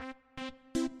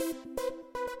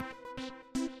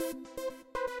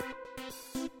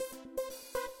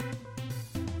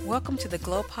Welcome to the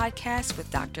Glow Podcast with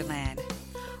Dr. Land.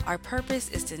 Our purpose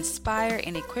is to inspire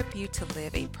and equip you to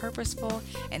live a purposeful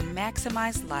and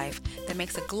maximized life that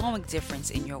makes a glowing difference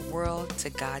in your world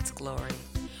to God's glory.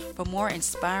 For more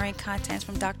inspiring content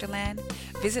from Dr. Land,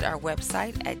 visit our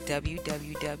website at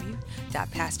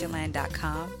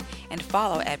www.pastorland.com and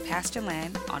follow at Pastor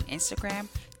Land on Instagram,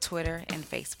 Twitter, and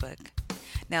Facebook.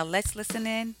 Now let's listen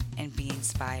in and be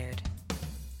inspired.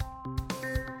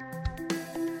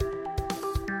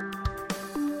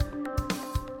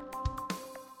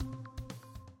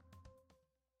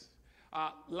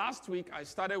 Last week, I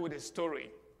started with a story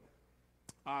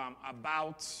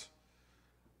about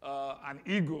an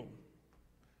eagle.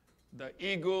 The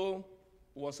eagle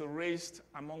was raised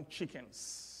among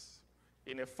chickens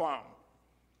in a farm.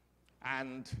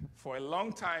 And for a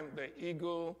long time, the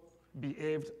eagle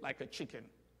behaved like a chicken,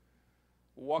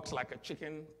 walked like a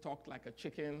chicken, talked like a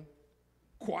chicken,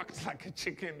 quacked like a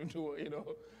chicken,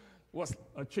 was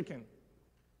a chicken.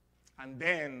 And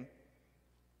then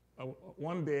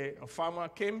one day, a farmer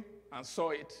came and saw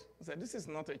it and said, "This is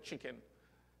not a chicken.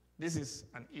 This is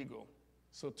an eagle."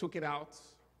 So took it out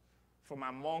from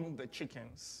among the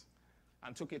chickens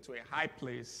and took it to a high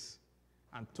place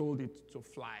and told it to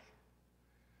fly.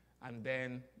 And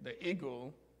then the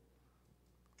eagle,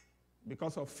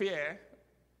 because of fear,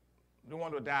 don't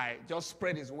want to die, just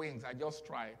spread his wings. I just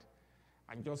tried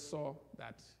and just saw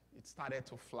that it started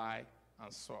to fly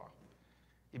and soar.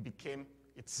 It became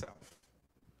itself.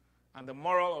 And the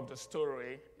moral of the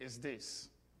story is this.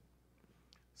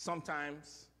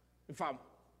 Sometimes, in fact,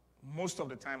 most of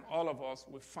the time, all of us,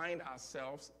 we find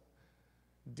ourselves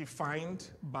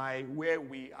defined by where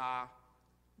we are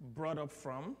brought up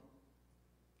from,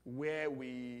 where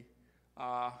we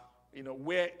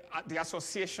where the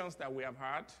associations that we have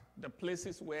had, the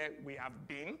places where we have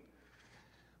been.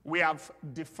 We have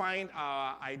defined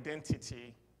our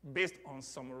identity based on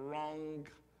some wrong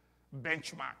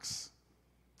benchmarks.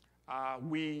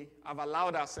 We have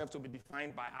allowed ourselves to be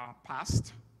defined by our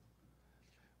past.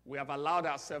 We have allowed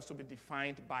ourselves to be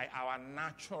defined by our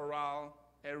natural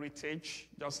heritage,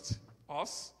 just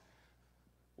us.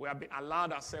 We have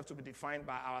allowed ourselves to be defined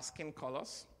by our skin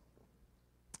colors.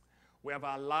 We have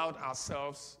allowed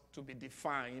ourselves to be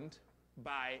defined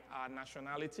by our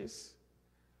nationalities.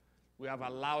 We have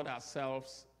allowed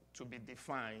ourselves to be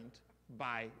defined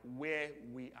by where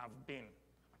we have been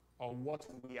or what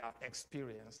we have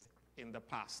experienced in the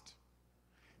past.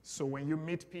 So when you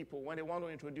meet people, when they want to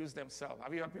introduce themselves,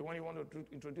 have you heard people when you want to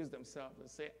introduce themselves, when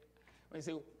you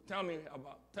say, tell me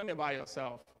about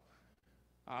yourself,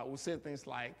 we'll say things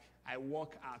like, "I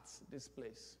work at this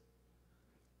place."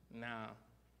 Now,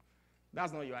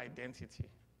 that's not your identity.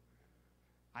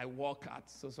 "I work at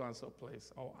so-and-so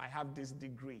place," or "I have this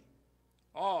degree,"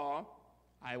 or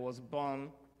 "I was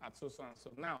born at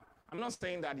so-and-so. Now, I'm not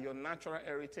saying that your natural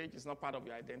heritage is not part of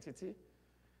your identity,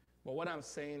 but what I'm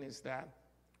saying is that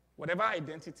whatever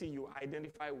identity you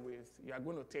identify with, you are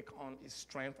going to take on its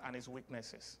strength and its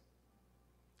weaknesses.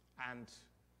 And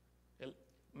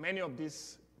many of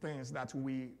these things that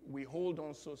we hold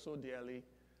on so dearly,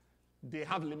 they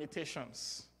have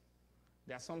limitations.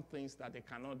 There are some things that they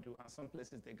cannot do and some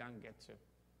places they can't get to.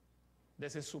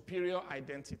 There's a superior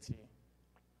identity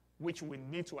which we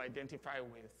need to identify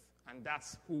with, and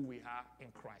that's who we are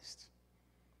in Christ.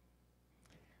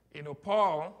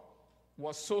 Paul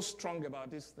was so strong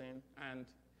about this thing,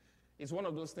 and it's one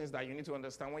of those things that you need to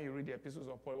understand when you read the epistles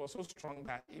of Paul. He was so strong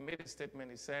that he made a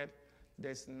statement. He said,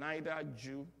 "There's neither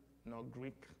Jew nor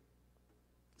Greek,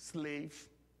 slave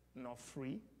nor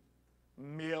free,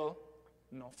 male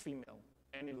nor female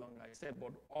any longer." He said,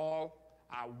 "But all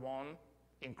are one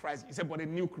in Christ." He said, "But a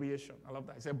new creation." I love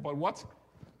that. He said, "But what?"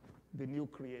 The new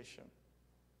creation.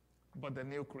 But the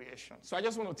new creation. So I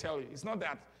just want to tell you, it's not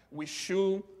that we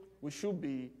should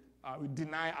be we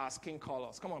deny our skin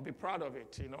colors. Come on, be proud of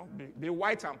it, Be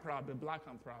white and proud, be black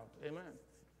and proud. Amen.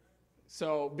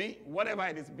 So be whatever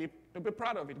it is, be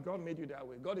proud of it. God made you that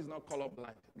way. God is not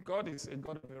colorblind. God is a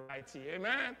God of variety.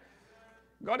 Amen.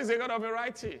 God is a God of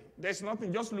variety. There's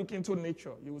nothing. Just look into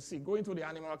nature. You will see. Go into the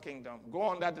animal kingdom. Go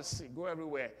under the sea. Go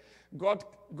everywhere. God,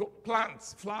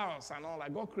 plants, flowers, and all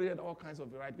that. God created all kinds of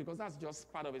variety because that's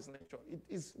just part of his nature.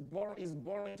 It's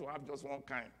boring to have just one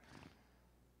kind.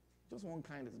 Just one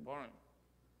kind is boring.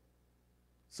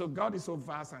 So God is so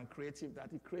vast and creative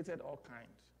that he created all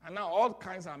kinds. And now all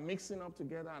kinds are mixing up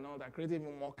together and all that, creating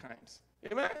even more kinds.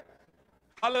 Amen?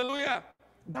 Hallelujah.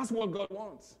 That's what God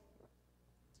wants.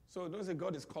 So don't say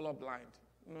God is colorblind.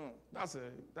 No, that's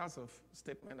a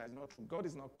statement that's not true. God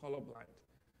is not colorblind.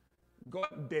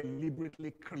 God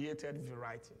deliberately created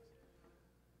variety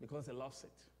because he loves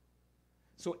it.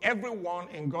 So everyone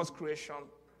in God's creation,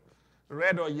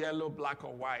 red or yellow, black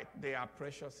or white, they are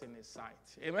precious in his sight.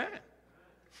 Amen?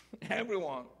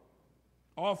 Everyone.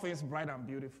 All things bright and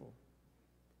beautiful.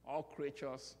 All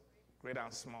creatures, great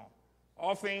and small.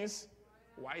 All things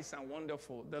wise and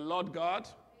wonderful. The Lord God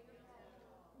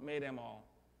made them all.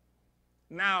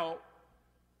 Now,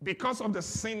 because of the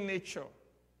sin nature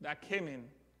that came in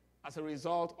as a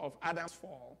result of Adam's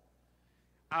fall,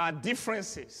 our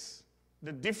differences,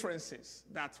 the differences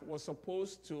that were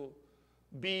supposed to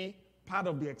be part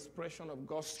of the expression of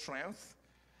God's strength,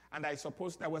 and that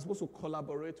we're supposed to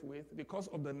collaborate with, because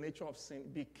of the nature of sin,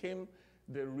 became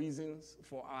the reasons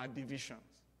for our divisions.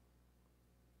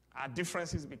 Our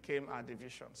differences became our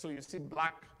divisions. So you see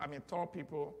tall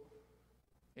people,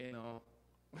 and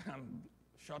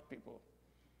short people.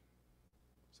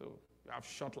 So you have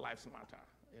short lives matter.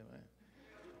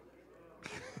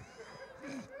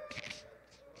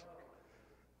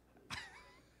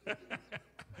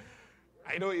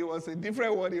 I know it was a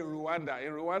different word in Rwanda.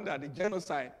 In Rwanda, the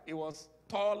genocide, it was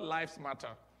tall lives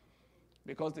matter.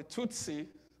 Because the Tutsi,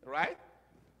 right?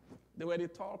 They were the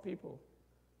tall people.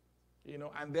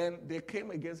 And then they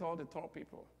came against all the tall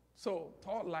people. So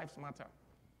tall lives matter.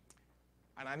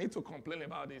 And I need to complain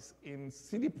about this. In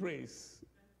City Praise,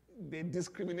 they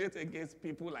discriminate against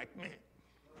people like me.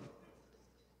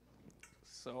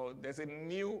 So there's a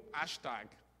new hashtag,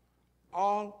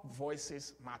 all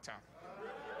voices matter.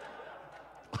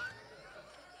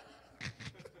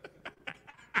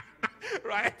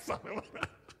 Right?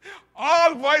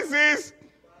 All voices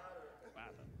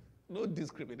matter. No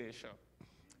discrimination.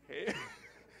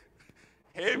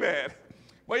 Amen.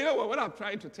 But you know what I'm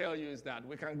trying to tell you is that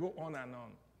we can go on and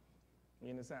on.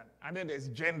 You understand? And then there's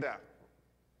gender,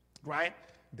 right?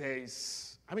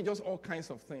 There's, just all kinds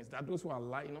of things. That those who are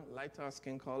lighter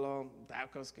skin color,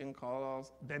 darker skin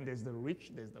colors. Then there's the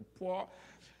rich, there's the poor.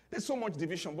 There's so much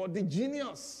division. But the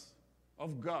genius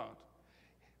of God,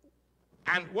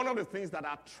 and one of the things that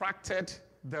attracted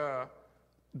the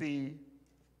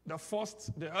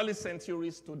early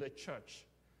centuries to the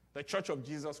Church of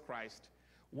Jesus Christ,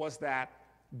 was that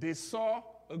they saw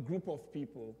a group of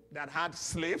people that had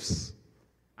slaves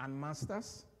and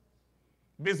masters.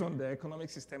 Based on the economic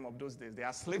system of those days, they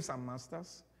had slaves and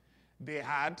masters. They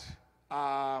had,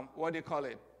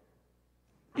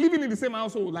 living in the same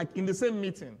household, like in the same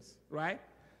meetings, right?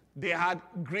 They had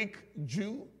Greek,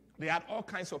 Jew, they had all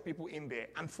kinds of people in there.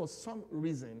 And for some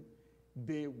reason,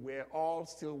 they were all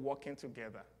still working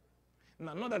together.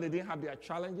 Now, not that they didn't have their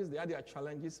challenges, they had their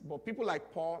challenges, but people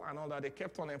like Paul and all that, they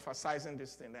kept on emphasizing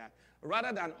this thing that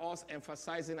rather than us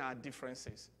emphasizing our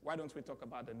differences, why don't we talk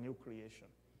about the new creation?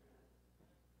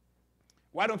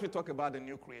 Why don't we talk about the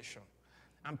new creation?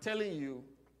 I'm telling you,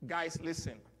 guys,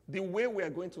 listen, the way we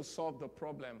are going to solve the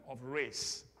problem of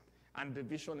race and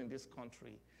division in this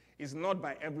country is not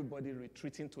by everybody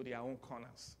retreating to their own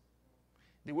corners.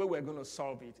 The way we're going to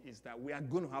solve it is that we are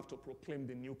going to have to proclaim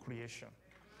the new creation.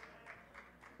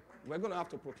 We're going to have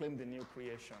to proclaim the new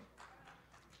creation.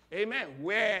 Amen.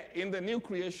 Where in the new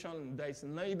creation, there is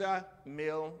neither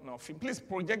male nor female. Please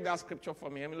project that scripture for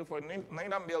me. Emily, for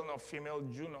neither male nor female,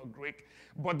 Jew nor Greek,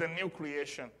 but the new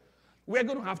creation. We're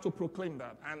going to have to proclaim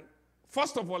that. And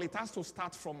first of all, it has to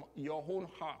start from your own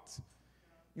heart.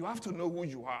 You have to know who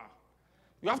you are.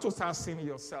 You have to start seeing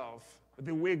yourself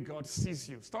the way God sees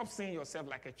you. Stop seeing yourself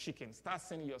like a chicken. Start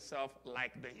seeing yourself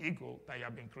like the eagle that you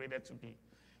have been created to be.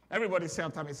 Everybody say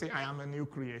after me, say, I am a new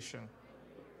creation.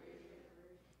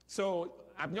 So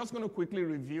I'm just going to quickly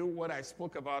review what I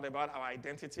spoke about our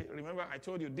identity. Remember, I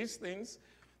told you these things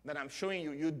that I'm showing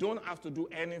you, you don't have to do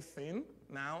anything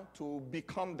now to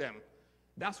become them.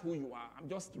 That's who you are. I'm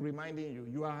just reminding you,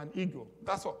 you are an eagle.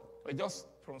 That's all. Just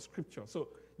from Scripture. So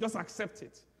just accept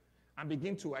it and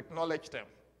begin to acknowledge them.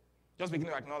 Just begin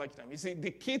to acknowledge them. You see,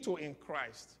 the key to in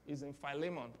Christ is in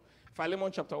Philemon.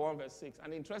 Philemon chapter 1, verse 6.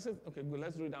 And interesting, okay, good,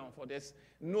 let's read down for this.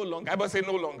 No longer, I say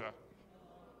no longer.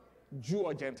 Jew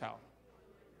or Gentile.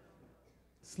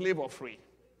 Slave or free.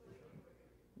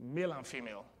 Male and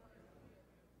female.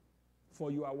 For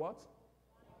you are what?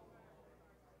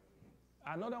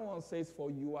 Another one says for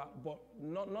you are, but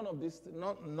none of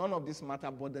this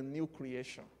matter but the new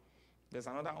creation. There's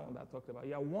another one that talked about.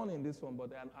 You are one in this one,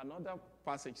 but another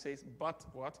passage says, but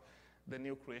what? The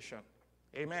new creation.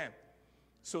 Amen.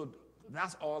 So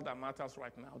that's all that matters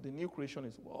right now. The new creation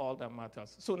is all that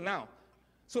matters.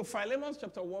 So Philemon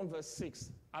chapter 1, verse 6.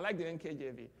 I like the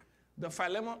NKJV. The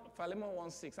Philemon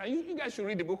 1:6. And you guys should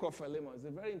read the book of Philemon. It's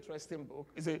a very interesting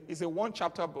book. It's a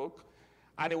one-chapter book,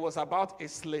 and it was about a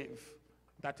slave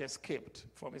that escaped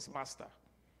from his master.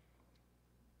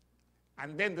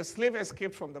 And then the slave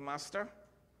escaped from the master,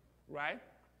 right?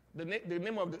 The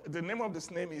name of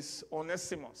this name is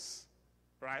Onesimus,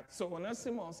 right? So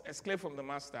Onesimus escaped from the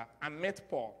master and met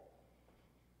Paul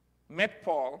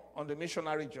on the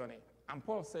missionary journey. And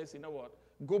Paul says, you know what?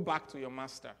 Go back to your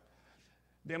master.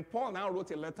 Then Paul now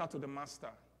wrote a letter to the master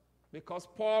because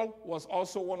Paul was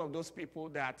also one of those people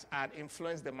that had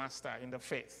influenced the master in the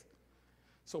faith.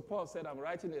 So Paul said, I'm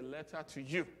writing a letter to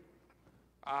you,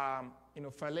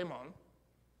 Philemon,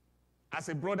 as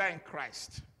a brother in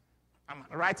Christ. I'm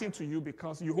writing to you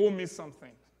because you owe me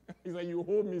something. He said, you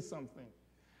owe me something.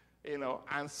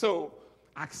 And so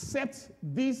accept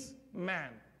this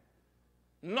man,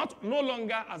 no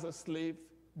longer as a slave,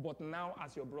 but now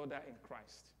as your brother in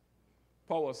Christ.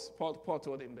 Paul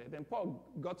told him that. Then Paul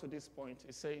got to this point.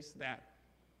 He says that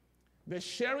the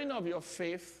sharing of your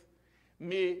faith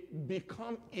may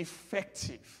become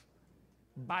effective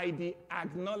by the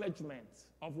acknowledgement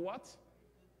of what?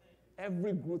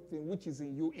 Every good thing which is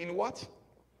in you. In what?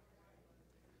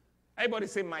 Everybody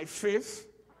say, my faith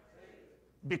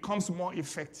becomes more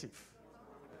effective,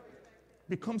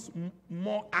 becomes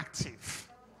more active,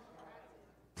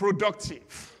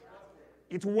 productive.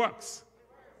 It works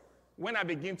when I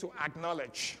begin to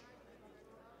acknowledge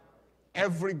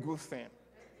every good thing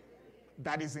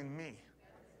that is in me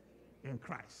in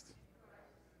Christ.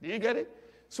 Do you get it?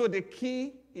 So the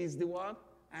key is the what?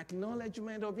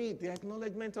 Acknowledgement of it. The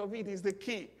acknowledgement of it is the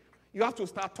key. You have to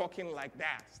start talking like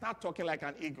that. Start talking like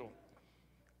an eagle.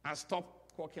 And stop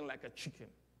talking like a chicken.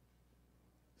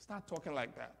 Start talking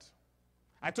like that.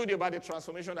 I told you about the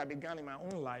transformation that began in my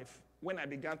own life when I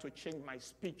began to change my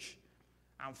speech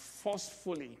and forced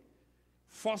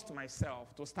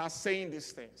myself to start saying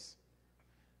these things.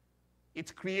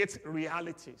 It creates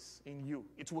realities in you.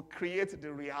 It will create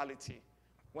the reality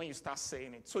when you start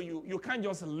saying it. So you can't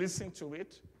just listen to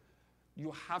it.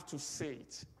 You have to say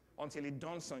it until it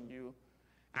dawns on you,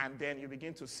 and then you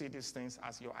begin to see these things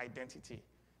as your identity.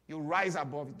 You rise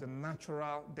above the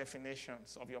natural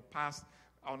definitions of your past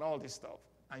and all this stuff,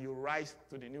 and you rise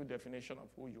to the new definition of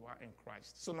who you are in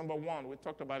Christ. So number one, we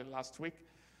talked about it last week.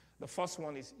 The first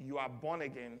one is you are born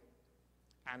again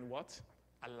and what?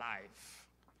 Alive.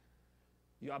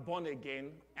 You are born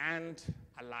again and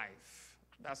alive.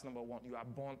 That's number one. You are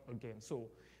born again. So,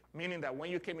 meaning that when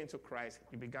you came into Christ,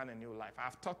 you began a new life.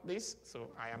 I've taught this, so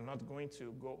I am not going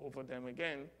to go over them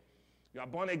again. You are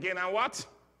born again and what?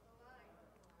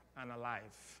 Alive. And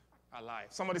alive. Alive.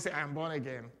 Somebody say, I am born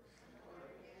again.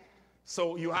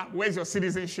 So where's your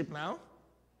citizenship now?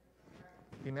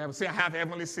 You never say, I have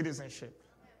heavenly citizenship.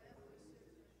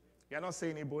 You're not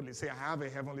saying it boldly. Say, I have a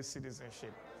heavenly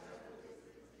citizenship.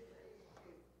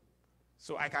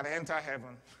 So I can enter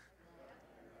heaven.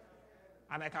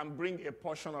 And I can bring a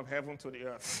portion of heaven to the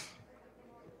earth.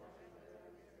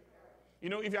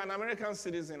 If you're an American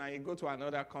citizen and you go to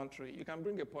another country, you can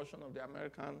bring a portion of the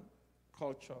American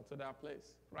culture to that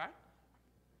place, right?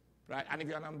 Right? And if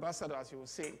you're an ambassador, as you will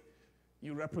say,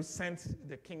 you represent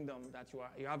the kingdom that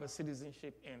you have a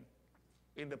citizenship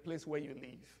in the place where you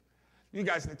live. You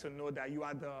guys need to know that you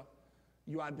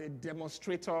are the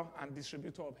demonstrator and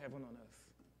distributor of heaven on earth.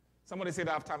 Somebody say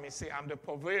that after me. Say, I'm the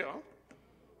purveyor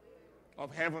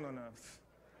of heaven on earth.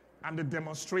 I'm the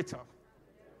demonstrator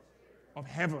of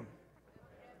heaven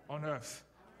on earth.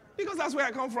 Because that's where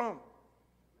I come from.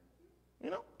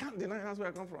 Can't deny that's where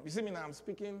I come from. You see me now, I'm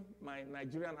speaking my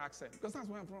Nigerian accent because that's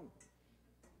where I'm from.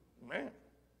 Man,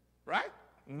 right?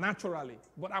 Naturally.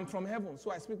 But I'm from heaven,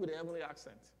 so I speak with a heavenly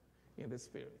accent in the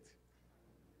spirit.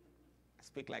 I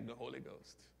speak like the Holy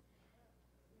Ghost.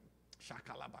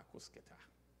 Shakalabakusketa.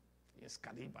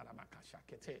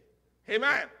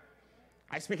 Amen.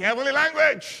 I speak heavenly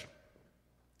language.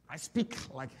 I speak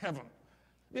like heaven.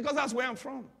 Because that's where I'm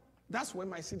from. That's where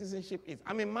my citizenship is.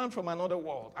 I'm a man from another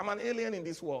world. I'm an alien in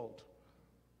this world.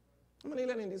 I'm an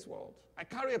alien in this world. I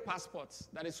carry a passport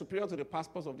that is superior to the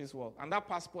passports of this world. And that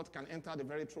passport can enter the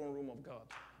very throne room of God.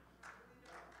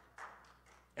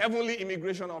 Heavenly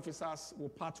immigration officers will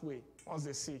part way once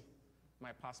they see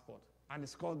my passport. And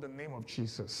it's called the name of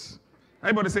Jesus.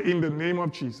 Everybody say, in the name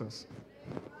of Jesus.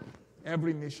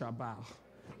 Every knee shall bow.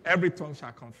 Every tongue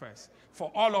shall confess.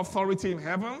 For all authority in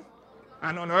heaven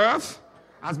and on earth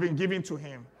has been given to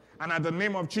him. And at the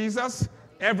name of Jesus,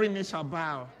 every knee shall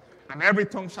bow and every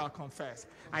tongue shall confess.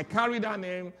 I carry that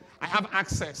name. I have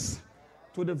access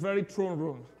to the very throne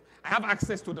room. I have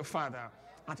access to the Father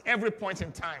at every point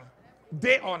in time,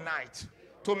 day or night,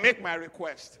 to make my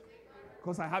request.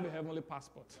 Because I have a heavenly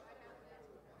passport.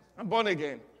 I'm born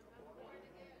again.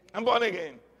 I'm born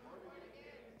again.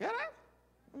 Yeah,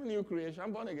 I'm a new creation.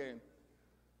 I'm born again.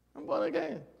 I'm born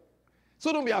again.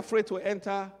 So don't be afraid to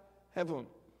enter heaven.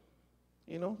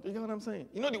 You know, you get what I'm saying?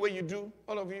 You know the way you do,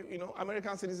 all of you, you know,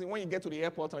 American citizens, when you get to the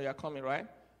airport and you're coming, right?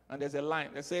 And there's a line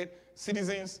that says,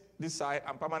 citizens this side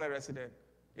and permanent resident.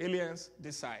 Aliens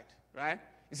this side, right?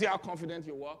 You see how confident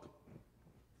you walk?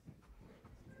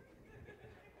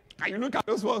 And you look at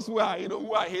those ones who are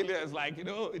aliens, like,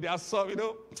 they are some,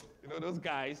 those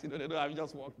guys, they don't have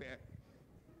just walk there.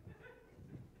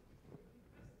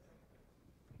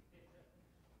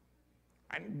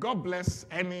 And God bless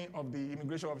any of the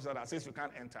immigration officer that says you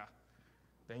can't enter.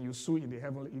 Then you sue in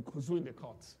the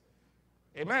courts.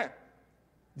 Amen.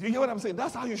 Do you get what I'm saying?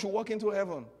 That's how you should walk into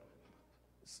heaven.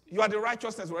 You are the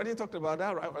righteousness. We already talked about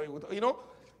that, right? You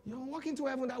walk into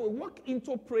heaven that way. Walk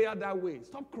into prayer that way.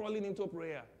 Stop crawling into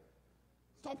prayer.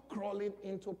 Stop crawling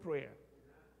into prayer.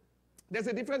 There's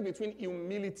a difference between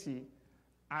humility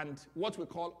and what we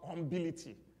call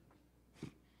humility.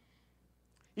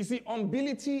 You see,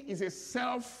 humility is a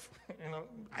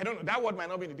I don't know, that word might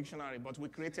not be in the dictionary, but we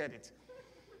created it.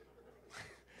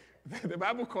 The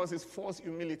Bible calls it false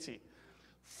humility.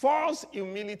 False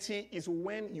humility is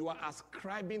when you are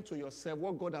ascribing to yourself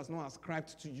what God has not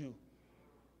ascribed to you.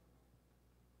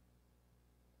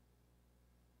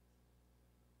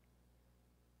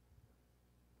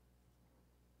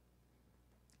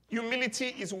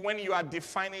 Humility is when you are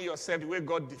defining yourself the way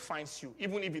God defines you,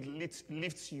 even if it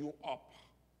lifts you up.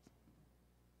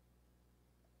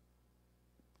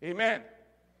 Amen.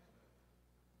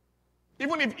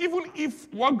 Even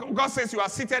if what God says you are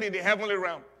seated in the heavenly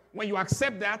realm, when you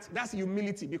accept that, that's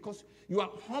humility, because you are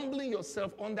humbling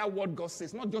yourself under what God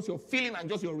says, not just your feeling and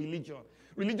just your religion.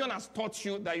 Religion has taught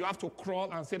you that you have to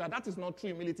crawl and say that is not true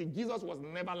humility. Jesus was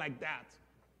never like that.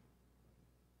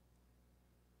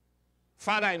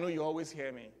 Father, I know you always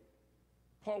hear me.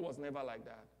 Paul was never like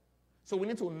that. So we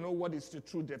need to know what is the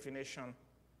true definition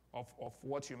of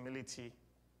what humility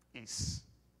is.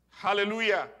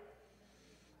 Hallelujah.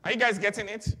 Are you guys getting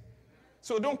it?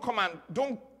 So don't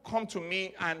come to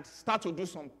me and start to do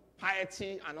some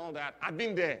piety and all that. I've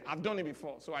been there. I've done it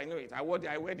before, so I know it. I wear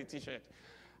the t-shirt.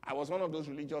 I was one of those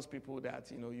religious people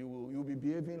that, you'll be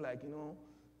behaving like,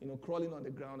 crawling on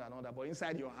the ground and all that. But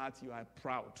inside your heart, you are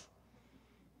proud.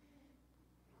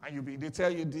 And they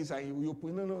tell you this, and you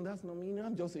put, no, that's not me.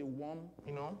 I'm just a worm,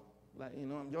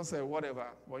 I'm just a whatever.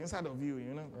 But inside of you,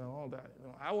 all that.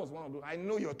 I was one of those. I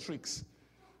know your tricks.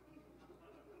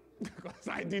 Because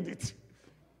I did it.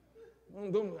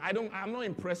 I'm not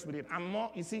impressed with it. I'm more,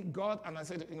 God, and I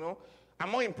said, I'm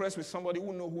more impressed with somebody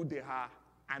who know who they are,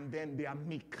 and then they are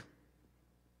meek.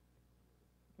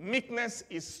 Meekness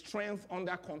is strength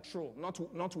under control,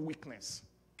 not weakness.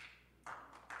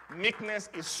 Meekness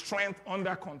is strength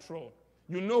under control.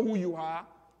 You know who you are,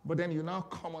 but then you now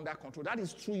come under control. That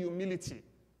is true humility.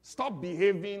 Stop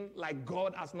behaving like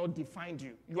God has not defined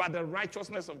you. You are the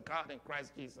righteousness of God in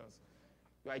Christ Jesus.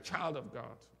 You are a child of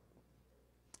God.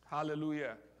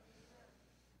 Hallelujah.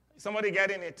 Somebody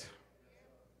getting it?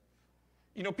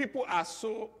 People are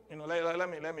so,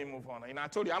 let me move on. I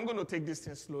told you, I'm going to take this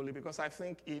thing slowly because I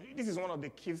think this is one of the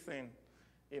key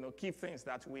things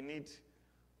that we need,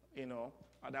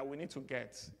 that we need to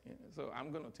get. So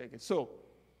I'm going to take it. So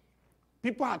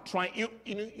people are trying,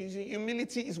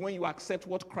 humility is when you accept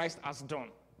what Christ has done.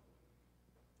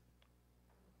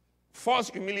 False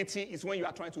humility is when you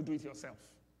are trying to do it yourself.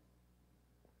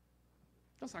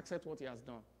 Just accept what he has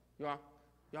done. You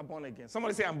are born again.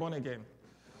 Somebody say, I'm born again.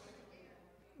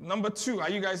 Number 2,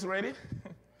 are you guys ready?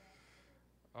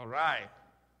 All right.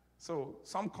 So,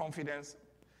 some confidence.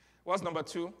 What's number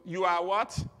 2? You are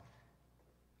what?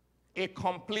 A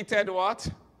completed what?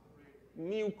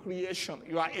 New creation.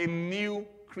 You are a new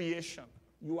creation.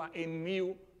 You are a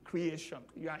new creation.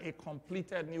 You are a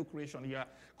completed new creation. You are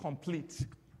complete.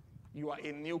 You are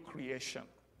a new creation.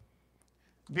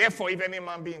 Therefore, if any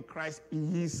man be in Christ,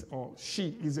 he is or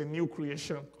she is a new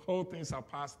creation. All things are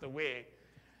passed away,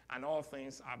 and all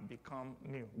things have become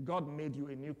new. God made you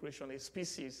a new creation, a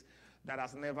species that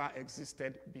has never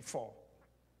existed before.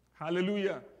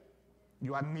 Hallelujah.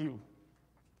 You are new.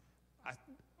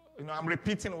 I'm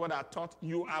repeating what I taught.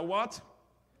 You are what?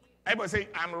 Everybody say,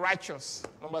 I'm righteous.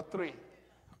 Number 3.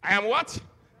 I am what?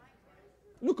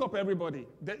 Look up, everybody.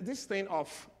 This thing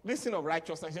of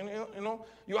righteousness.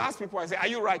 You ask people, I say, are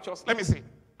you righteous? Let me see.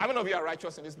 How many of you are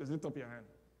righteous in this place? Lift up your hand.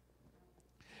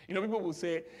 People will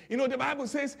say, the Bible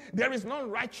says, there is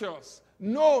none righteous.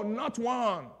 No, not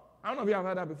one. I don't know if you have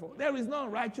heard that before. There is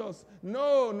none righteous.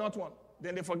 No, not one.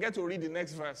 Then they forget to read the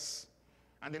next verse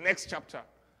and the next chapter.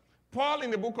 Paul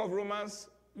in the book of Romans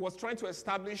was trying to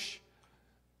establish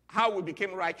how we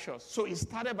became righteous. So he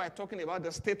started by talking about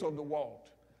the state of the world.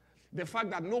 The fact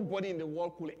that nobody in the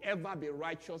world could ever be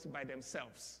righteous by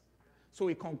themselves. So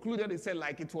he concluded, he said,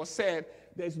 like it was said,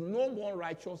 there's no one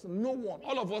righteous, no one.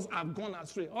 All of us have gone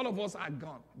astray. All of us are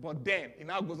gone. But then, he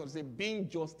now goes on to say, being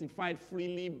justified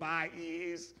freely by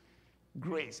his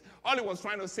grace. All he was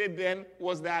trying to say then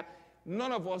was that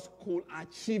none of us could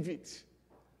achieve it.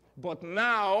 But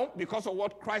now, because of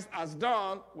what Christ has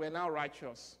done, we're now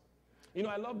righteous. You know,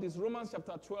 I love this. Romans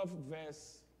chapter 12,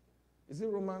 verse, is it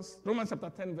Romans? Romans chapter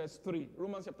 10, verse 3.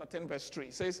 Romans chapter 10, verse 3.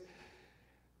 It says,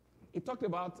 he talked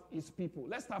about his people.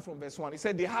 Let's start from verse 1. He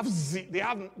said they have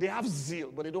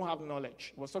zeal, but they don't have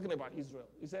knowledge. He was talking about Israel.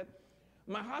 He said,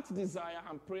 my heart's desire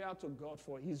and prayer to God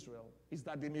for Israel is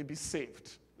that they may be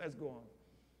saved. Let's go on.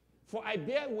 For I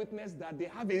bear witness that they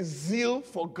have a zeal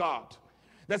for God.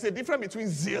 There's a difference between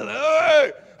zeal,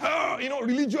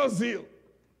 religious zeal,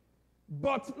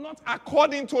 but not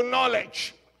according to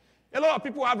knowledge. A lot of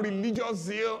people have religious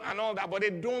zeal and all that, but they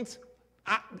don't,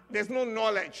 there's no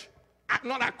knowledge.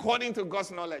 Not according to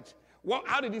God's knowledge.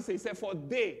 How did he say? He said, for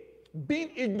they, being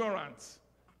ignorant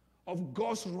of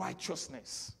God's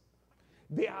righteousness,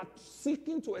 they are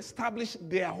seeking to establish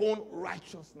their own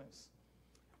righteousness.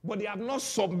 But they have not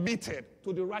submitted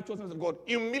to the righteousness of God.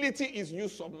 Humility is you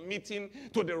submitting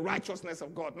to the righteousness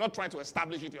of God, not trying to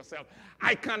establish it yourself.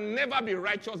 I can never be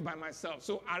righteous by myself,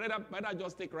 so I rather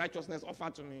just take righteousness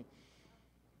offered to me.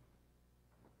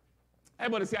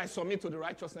 Everybody say, I submit to the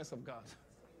righteousness of God.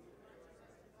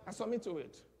 I submit to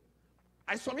it.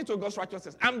 I submit to God's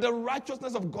righteousness. I'm the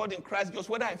righteousness of God in Christ, just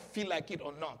whether I feel like it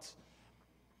or not.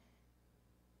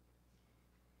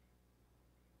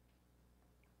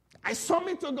 I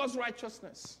submit to God's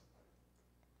righteousness.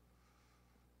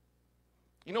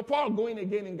 You know, Paul going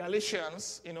again in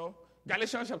Galatians,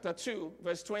 Galatians chapter 2,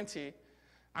 verse 20.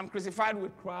 I'm crucified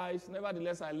with Christ,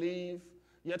 nevertheless I live,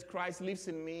 yet Christ lives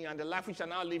in me, and the life which I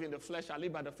now live in the flesh, I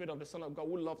live by the faith of the Son of God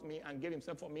who loved me and gave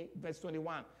himself for me. Verse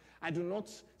 21. I do not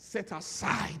set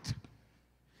aside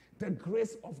the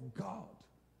grace of God.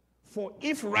 For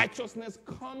if righteousness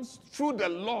comes through the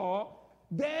law,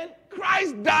 then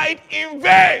Christ died in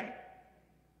vain.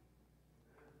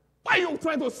 Why are you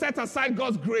trying to set aside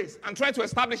God's grace and trying to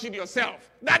establish it yourself?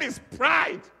 That is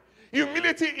pride.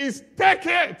 Humility is take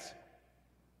it.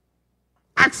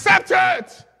 Accept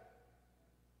it.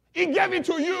 He gave it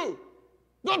to you.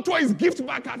 Don't throw his gift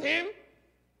back at him.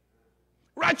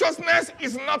 Righteousness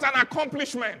is not an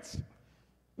accomplishment.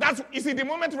 The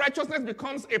moment righteousness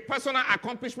becomes a personal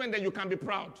accomplishment, then you can be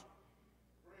proud.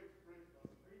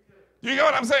 Do you get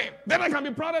what I'm saying? Then I can be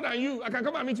prouder than you. I can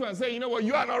come and meet you and say, you know what,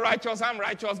 you are not righteous, I'm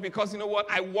righteous because, you know what,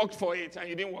 I worked for it and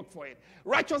you didn't work for it.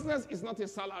 Righteousness is not a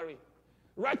salary.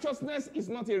 Righteousness is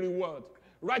not a reward.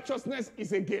 Righteousness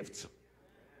is a gift.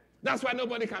 That's why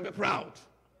nobody can be proud.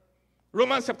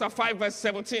 Romans chapter 5, verse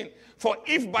 17. For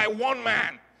if by one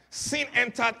man sin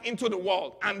entered into the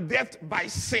world, and death by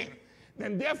sin,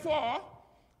 then therefore,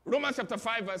 Romans chapter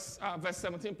 5, verse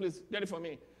 17, please get it for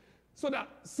me. So that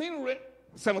sin,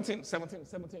 17.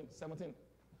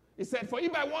 It said, for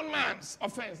if by one man's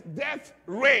offense, death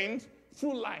reigned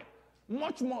through life,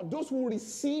 much more those who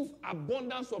receive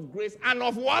abundance of grace and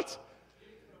of what?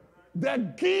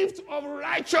 The gift of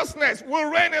righteousness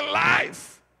will reign in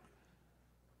life.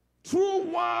 Through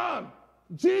one,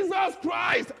 Jesus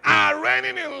Christ. Our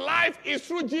reigning in life is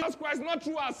through Jesus Christ, not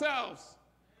through ourselves.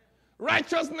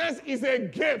 Righteousness is a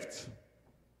gift.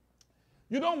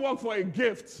 You don't work for a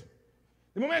gift.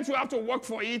 The moment you have to work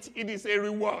for it, it is a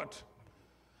reward.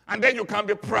 And then you can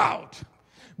be proud.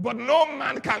 But no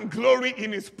man can glory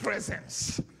in his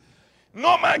presence.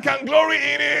 No man can glory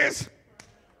in his.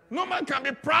 No man can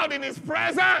be proud in his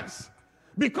presence.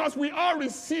 Because we all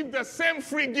receive the same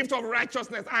free gift of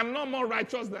righteousness. I'm not more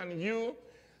righteous than you.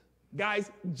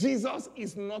 Guys, Jesus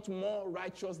is not more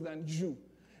righteous than you.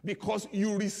 Because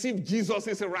you receive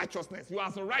Jesus' righteousness. You are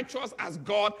as righteous as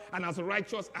God and as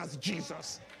righteous as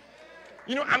Jesus.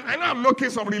 You know, I know I'm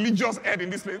knocking some religious head in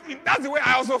this place. That's the way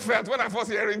I also felt when I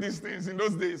first hearing these things in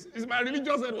those days. It's my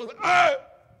religious head was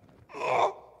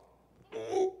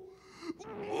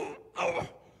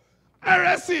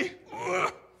heresy.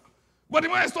 But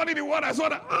when I studied the word, I saw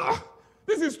that,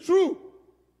 this is true.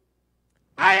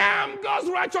 I am God's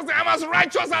righteousness. I'm as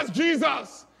righteous as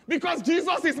Jesus. Because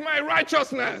Jesus is my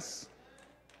righteousness.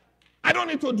 I don't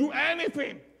need to do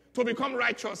anything to become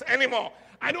righteous anymore.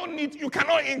 You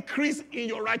cannot increase in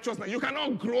your righteousness. You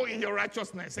cannot grow in your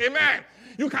righteousness. Amen.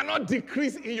 You cannot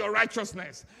decrease in your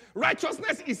righteousness.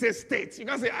 Righteousness is a state. You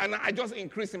can say, I just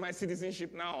increased in my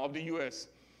citizenship now of the U.S.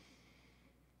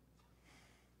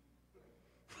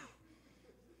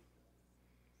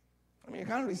 I mean,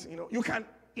 you can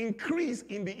increase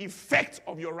in the effect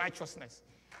of your righteousness.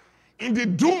 in the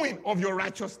doing of your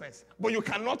righteousness, but you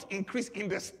cannot increase in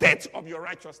the state of your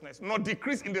righteousness, nor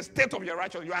decrease in the state of your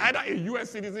righteousness. You are either a U.S.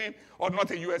 citizen or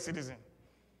not a U.S. citizen.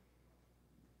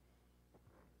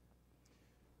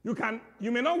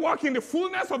 You may not walk in the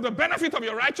fullness of the benefit of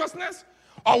your righteousness,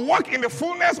 or walk in the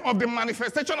fullness of the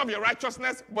manifestation of your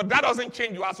righteousness, but that doesn't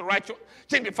change you as righteous,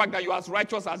 change the fact that you are as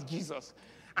righteous as Jesus.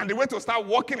 And the way to start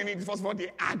walking in it is first of all the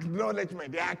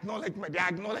acknowledgement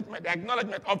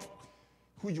of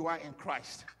who you are in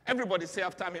Christ. Everybody say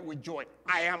after me with joy,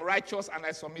 I am righteous and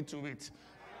I submit to it.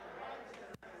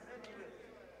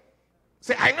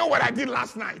 Say, I know what I did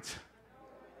last night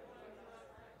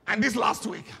and this last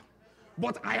week,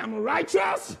 but I am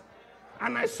righteous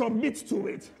and I submit to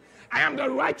it. I am the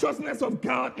righteousness of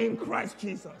God in Christ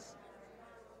Jesus.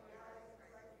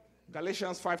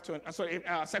 Galatians 5:20.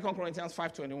 2 Corinthians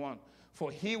 5:21.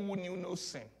 For he who knew no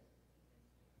sin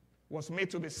was made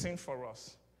to be sin for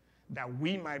us, that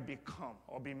we might become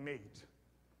or be made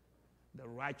the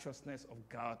righteousness of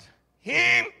God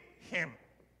in him.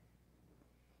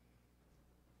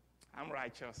 I'm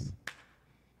righteous.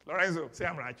 Lorenzo, say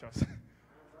I'm righteous.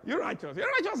 You're righteous. You're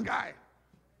a righteous guy.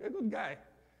 You're a good guy.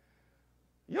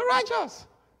 You're righteous.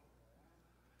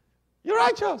 You're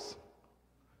righteous.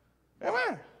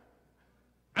 Amen.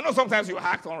 I know sometimes you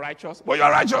act unrighteous, but you're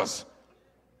righteous.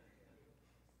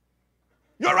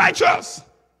 You're righteous.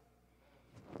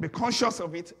 Be conscious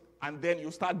of it, and then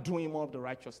you start doing more of the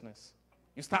righteousness.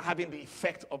 You start having the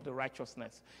effect of the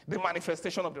righteousness, the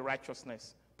manifestation of the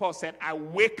righteousness. Paul said,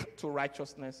 awake to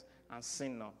righteousness and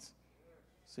sin not.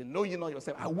 Say, know you know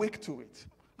yourself. Awake to it.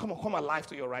 Come on, come alive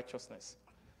to your righteousness.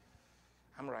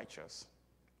 I'm righteous.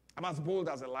 I'm as bold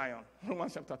as a lion.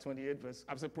 Romans chapter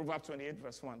 28, Proverbs 28,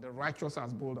 verse 1. The righteous are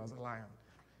as bold as a lion.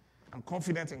 I'm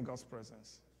confident in God's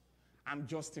presence. I'm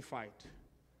justified.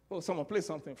 Oh, someone play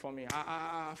something for me.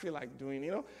 I feel like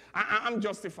doing, I'm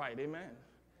justified. Amen.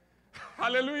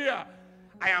 Hallelujah.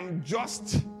 I am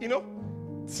justified.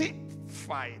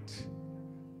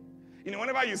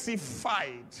 Whenever you see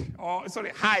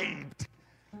hide,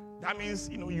 that means,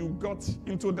 you got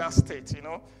into that state,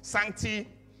 Sancti.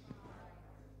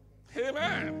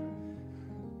 Amen.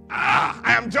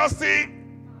 I am justy.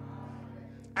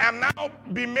 I am now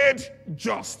be made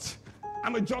just.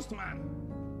 I'm a just man.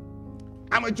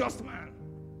 I'm a just man.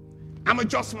 I'm a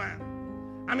just man.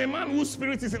 I'm a man whose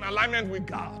spirit is in alignment with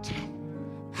God.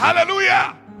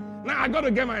 Hallelujah. Now I got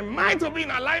to get my mind to be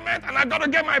in alignment, and I got to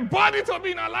get my body to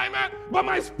be in alignment, but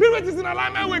my spirit is in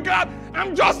alignment with God.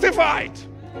 I'm justified.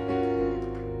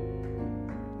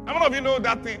 How many of you know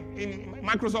that thing in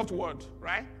Microsoft Word,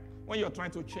 right? When you're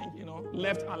trying to change,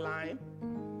 left align,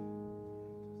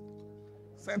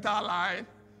 center align.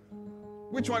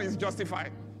 Which one is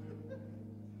justified?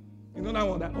 You know that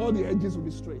one, that all the edges will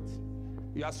be straight.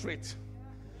 You are straight.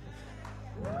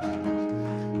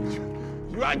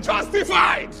 You are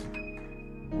justified.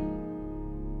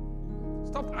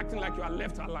 Stop acting like you are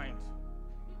left aligned,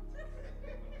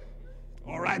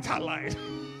 or right aligned,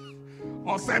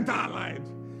 or center aligned.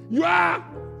 You are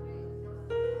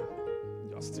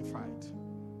justified.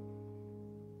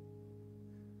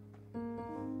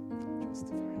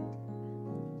 Justified.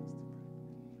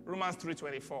 Romans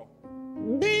 3:24.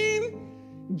 Being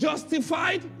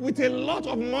justified with a lot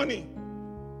of money.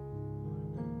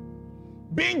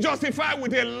 Being justified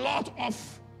with a lot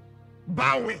of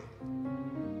bowing.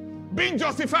 Being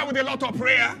justified with a lot of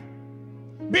prayer.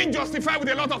 Being justified with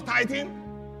a lot of tithing.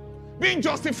 Being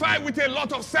justified with a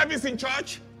lot of service in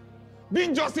church.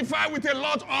 Being justified with a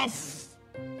lot of...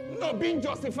 No, being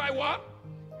justified what?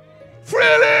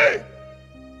 Freely.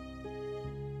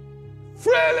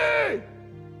 Freely.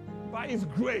 By his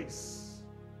grace.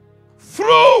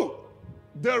 Through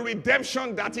the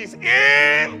redemption that is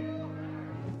in.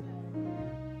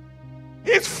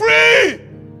 It's free.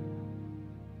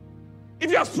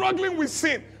 If you are struggling with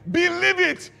sin, believe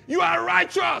it. You are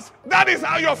righteous. That is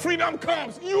how your freedom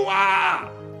comes. You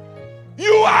are.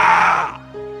 You are.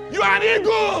 You are an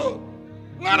eagle,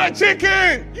 not a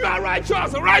chicken. You are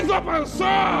righteous. Rise up and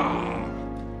soar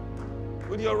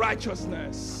with your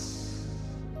righteousness.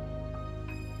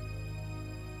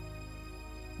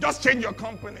 Just change your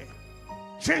company.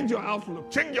 Change your outlook.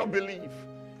 Change your belief.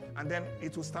 And then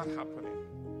it will start happening.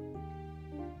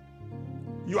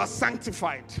 You are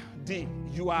sanctified. D.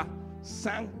 You are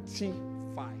sanctified.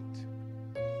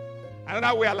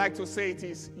 Another way I like to say it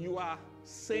is you are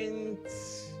sanctified.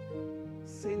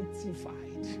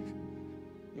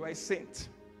 You are a saint.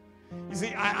 You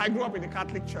see, I grew up in the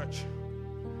Catholic Church.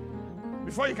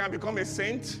 Before you can become a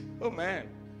saint, oh man,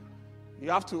 you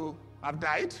have to have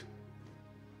died,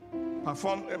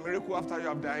 perform a miracle after you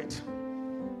have died,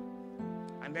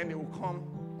 and And then they will come.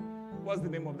 What's the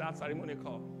name of that ceremony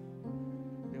called?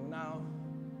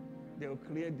 They will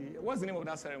create what's the name of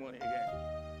that ceremony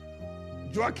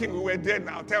again? Joachim, we were dead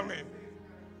now, tell me.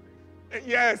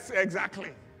 Yes, exactly.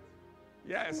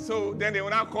 Yes, so then they will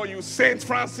now call you Saint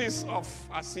Francis of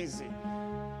Assisi.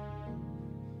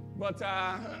 But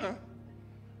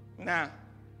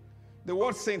the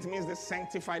word saint means the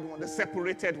sanctified one, the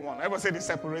separated one. Everybody say the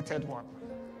separated one.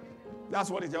 That's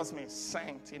what it just means,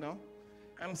 saint,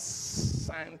 I'm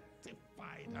sanctified.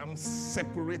 I'm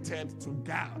separated to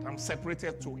God. I'm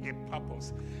separated to a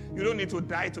purpose. You don't need to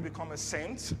die to become a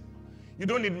saint. You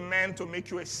don't need men to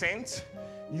make you a saint.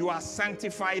 You are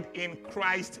sanctified in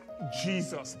Christ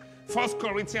Jesus. 1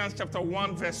 Corinthians chapter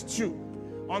 1 verse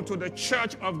 2. Unto the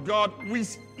church of God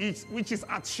which is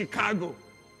at Chicago,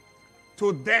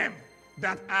 to them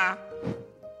that are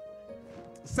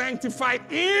sanctified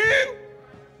in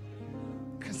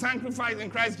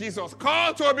Christ Jesus,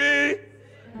 called to be,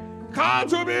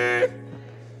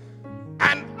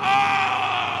 and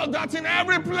all that in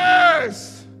every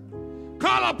place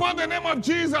call upon the name of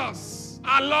Jesus,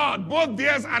 our Lord, both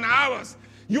theirs and ours.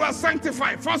 You are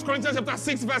sanctified. 1 Corinthians chapter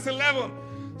 6, verse 11.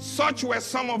 Such were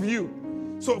some of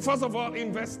you. So first of all,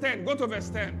 in verse 10, go to verse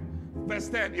 10. Verse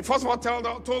 10, it first of all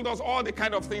told us all the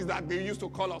kind of things that they used to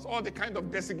call us, all the kind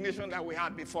of designation that we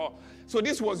had before. So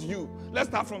this was you. Let's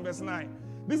start from verse 9.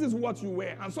 This is what you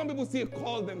were. And some people still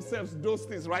call themselves those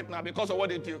things right now because of what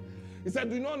they do. He said,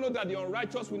 do you not know that the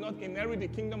unrighteous will not inherit the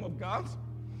kingdom of God?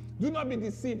 Do not be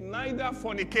deceived, neither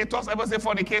fornicators. Ever say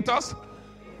fornicators?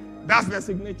 That's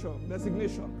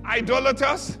designation.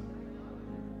 Idolaters,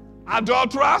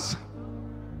 adulterers,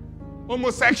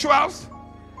 homosexuals,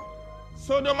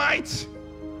 sodomites,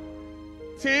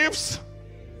 thieves,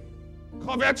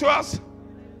 covetous,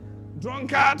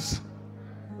 drunkards,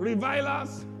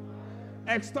 revilers,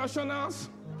 extortioners,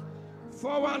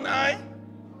 419,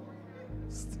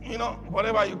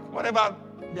 whatever,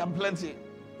 there are plenty,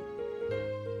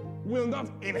 will not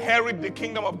inherit the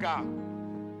kingdom of God.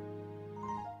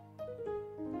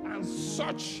 And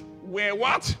such were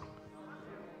what?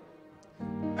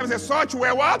 Everybody say, such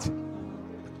were what?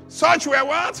 Such were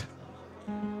what?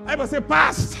 Everybody say,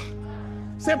 past.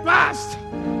 Say, past.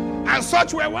 And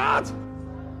such were what?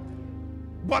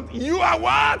 But you are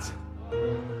what?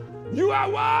 You are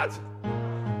what?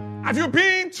 Have you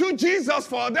been to Jesus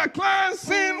for the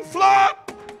cleansing flood?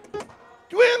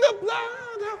 With the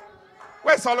blood.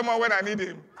 Where's Solomon when I need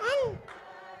him? Oh.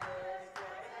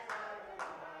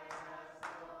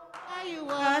 Are you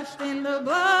washed in the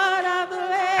blood of the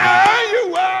Lamb? Are you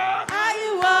washed? Are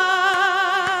you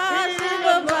washed in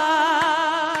the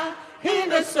blood, in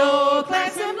the soul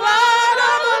cleansing blood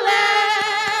of the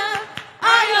Lamb?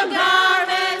 Are your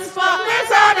garments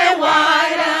spotless? Are they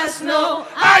white as snow?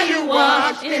 Are you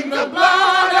washed in the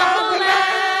blood of the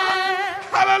Lamb?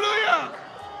 Hallelujah.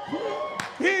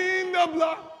 In the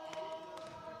blood.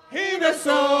 In the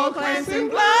soul cleansing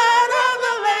blood of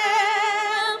the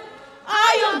Lamb.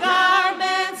 Are your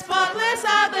garments spotless?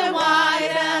 Are they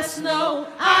white as snow?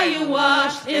 Are you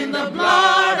washed in the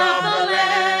blood of the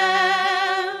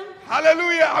Lamb?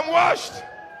 Hallelujah. I'm washed.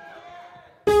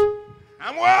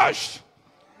 I'm washed.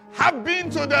 I've been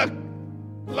to the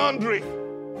laundry.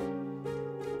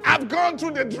 I've gone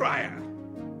through the dryer.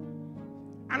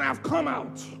 And I've come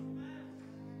out.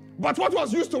 But what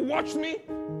was used to watch me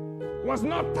was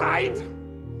not tied.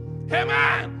 Hey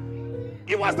man,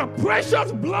 it was the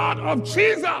precious blood of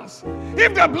Jesus.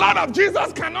 If the blood of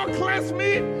Jesus cannot cleanse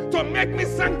me to make me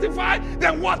sanctified,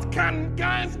 then what can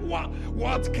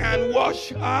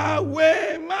wash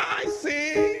away my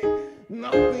sin?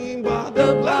 Nothing but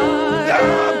the blood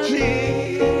of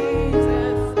Jesus.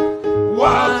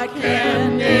 What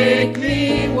can make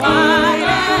me white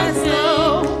as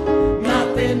snow?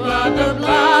 Nothing but the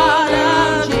blood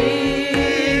of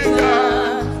Jesus.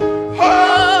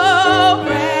 Oh,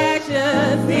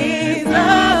 precious is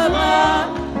the blood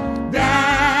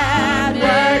that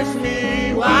makes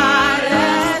me white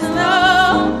as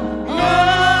snow. No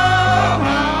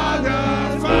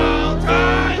other fount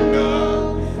I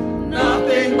know.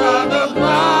 Nothing but the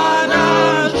blood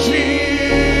of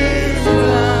Jesus.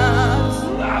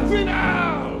 Nothing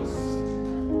else.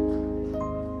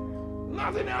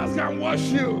 Nothing else can wash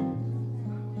you.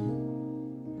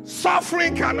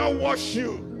 Suffering cannot wash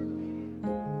you.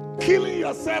 Killing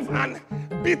yourself and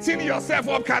beating yourself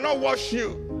up cannot wash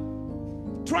you.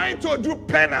 Trying to do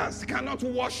penance cannot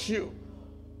wash you.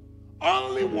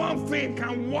 Only one thing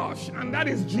can wash, and that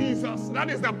is Jesus. That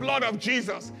is the blood of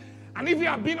Jesus. And if you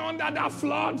have been under that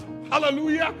flood,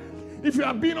 hallelujah, if you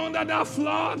have been under that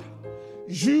flood,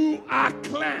 you are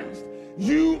cleansed.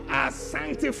 You are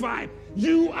sanctified.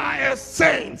 You are a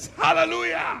saint.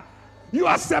 Hallelujah. You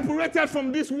are separated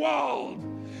from this world.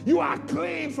 You are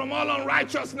clean from all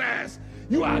unrighteousness.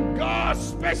 You are God's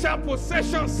special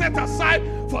possession set aside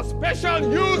for special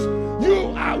use.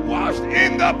 You are washed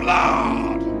in the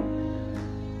blood.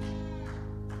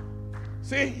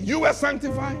 See, you were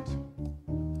sanctified.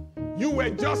 You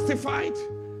were justified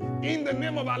in the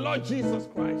name of our Lord Jesus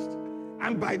Christ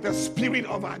and by the Spirit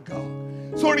of our God.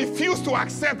 So refuse to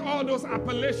accept all those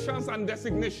appellations and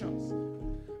designations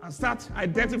and start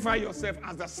identifying yourself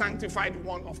as the sanctified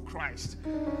one of Christ.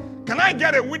 Can I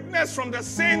get a witness from the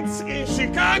saints in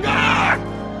Chicago?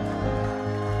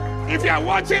 If you are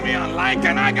watching me online,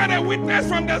 can I get a witness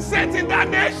from the saints in that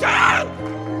nation?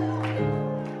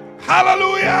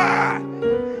 Hallelujah!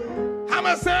 I'm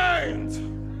a saint.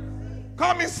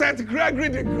 Call me Saint Gregory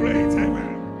the Great.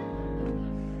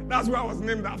 Amen. That's what I was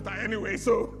named after anyway.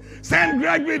 So, Saint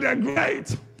Gregory the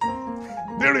Great,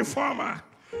 the Reformer.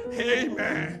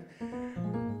 Amen.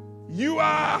 You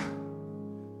are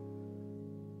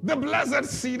the blessed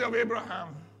seed of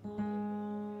Abraham.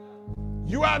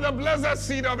 You are the blessed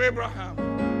seed of Abraham.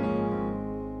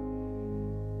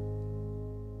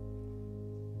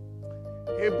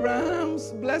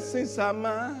 Abraham's blessings are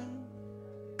mine.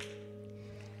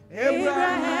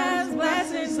 Abraham's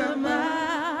blessings are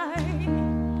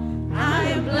mine. I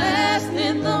am blessed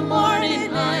in the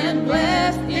morning. I am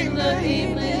blessed in the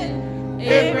evening.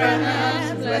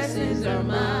 Abraham's blessings are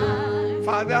mine.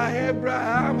 Father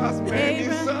Abraham has many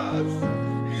sons.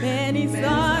 Many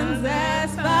sons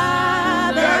as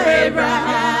Father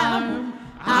Abraham.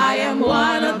 I am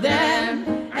one of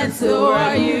them, and so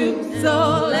are you.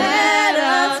 So let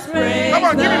us praise Come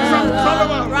on, give him some the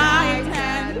Solomon. right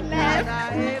hand, left.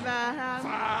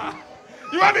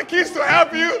 You want the kids to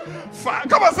help you?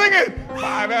 Come on, sing it.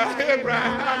 Father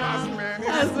Abraham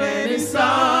has many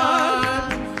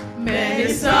sons.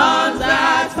 Many sons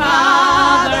as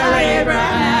Father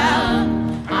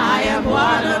Abraham. I am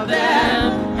one of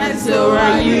them, and so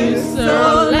are you.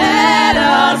 So let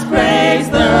us praise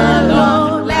the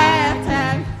Lord. Left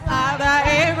hand, Father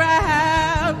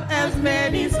Abraham has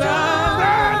many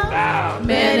sons.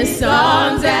 Many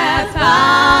sons as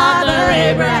Father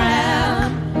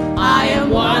Abraham. I am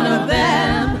one of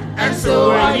them, and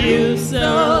so are you.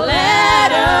 So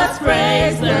let us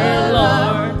praise the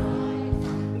Lord.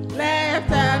 Left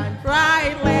hand,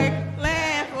 right leg,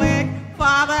 left leg.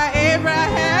 Father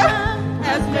Abraham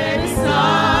has many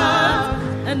sons,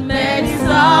 and many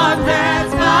sons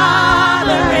as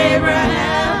Father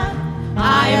Abraham.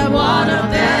 I am one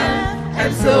of them,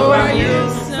 and so are you.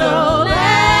 So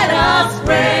let us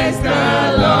praise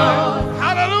the Lord.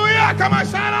 Hallelujah. Come on,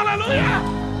 shout hallelujah.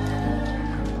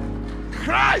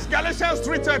 Christ, Galatians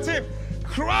 3:13.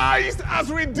 Christ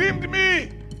has redeemed me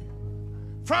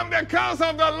from the curse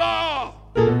of the law,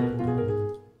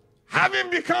 having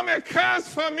become a curse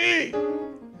for me.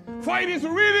 For it is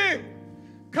written,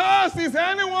 cursed is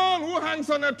anyone who hangs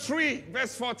on a tree.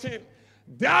 Verse 14.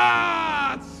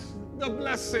 That's the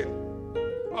blessing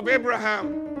of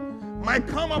Abraham might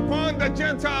come upon the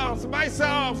Gentiles,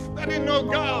 myself, that didn't know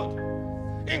God,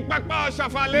 in Kpakpa,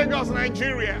 Shafa, Lagos,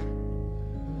 Nigeria,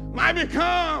 might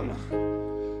become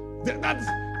that's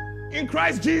in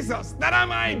Christ Jesus, that I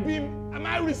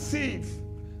might receive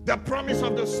the promise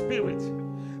of the Spirit.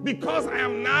 Because I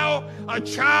am now a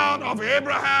child of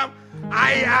Abraham,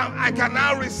 I can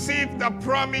now receive the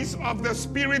promise of the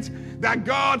Spirit that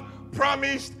God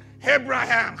promised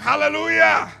Abraham.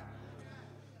 Hallelujah.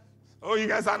 Oh, you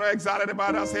guys are not excited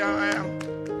about us here. I am.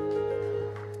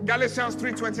 Galatians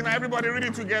 3:29. Everybody read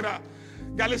it together.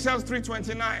 Galatians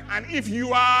 3:29. And if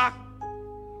you are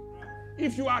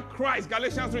Christ,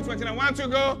 Galatians 3:29. 1, 2,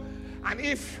 go. And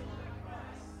if,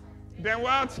 then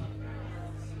what?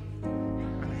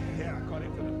 Yeah,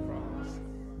 according to the promise.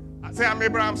 I say I'm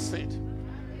Abraham's seed.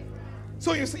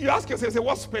 So you ask yourself, say,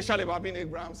 what's special about being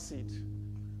Abraham's seed?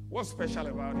 What's special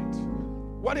about it?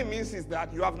 What it means is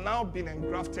that you have now been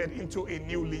engrafted into a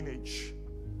new lineage.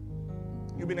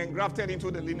 You've been engrafted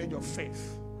into the lineage of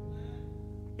faith,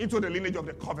 into the lineage of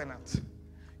the covenant.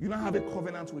 You now have a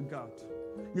covenant with God.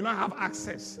 You now have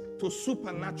access to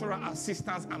supernatural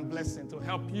assistance and blessing to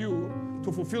help you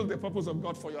to fulfill the purpose of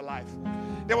God for your life.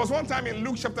 There was one time in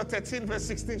Luke chapter 13, verse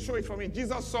 16, show it for me.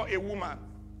 Jesus saw a woman.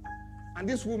 And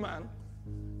this woman,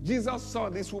 Jesus saw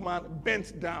this woman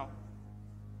bent down.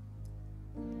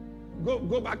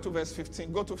 Go back to verse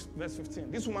 15. Go to verse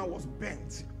 15. This woman was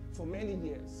bent for many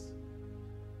years.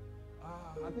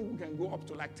 I think we can go up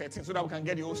to like 13 so that we can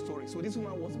get the whole story. So this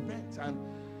woman was bent and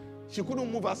she couldn't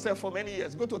move herself for many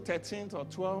years. Go to 13 or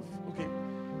 12. Okay.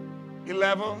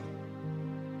 11,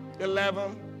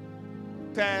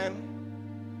 10,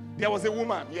 There was a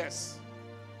woman, yes,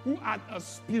 who had a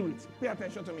spirit. Pay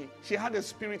attention to me. She had a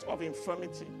spirit of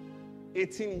infirmity,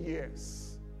 18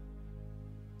 years,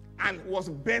 and was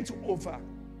bent over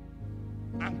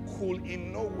and could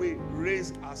in no way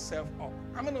raise herself up.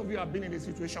 How many of you have been in a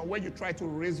situation where you try to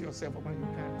raise yourself up and you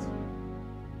can't?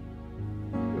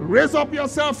 Raise up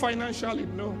yourself financially?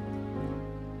 No.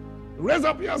 Raise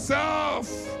up yourself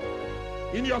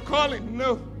in your calling?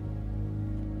 No.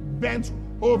 Bent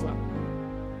over.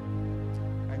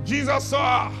 And Jesus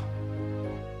saw her.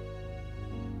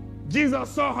 Jesus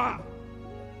saw her.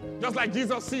 Just like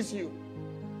Jesus sees you.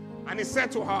 And he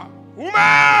said to her,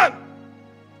 woman,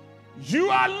 you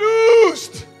are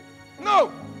loosed.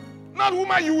 No, not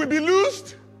woman, you will be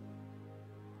loosed.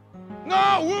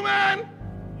 No, woman,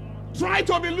 try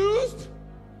to be loosed.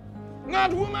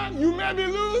 Not woman, you may be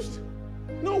loosed.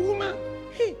 No, woman,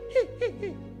 hey.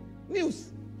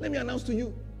 News, let me announce to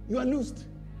you, you are loosed.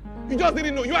 You just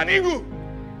didn't know, you are an eagle.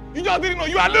 You just didn't know,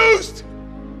 you are loosed.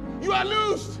 You are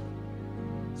loosed.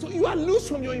 So you are loosed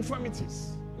from your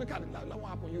infirmities. Look at it, now what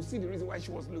happened. You see the reason why she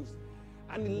was loosed.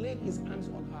 And he laid his hands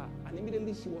on her, and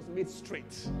immediately she was made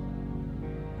straight.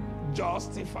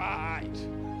 Justified.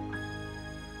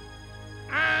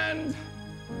 And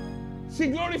she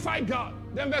glorified God.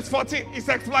 Then verse 14 is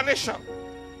explanation.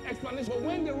 But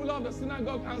when the ruler of the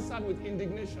synagogue answered with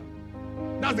indignation,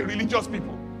 that's the religious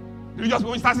people. The religious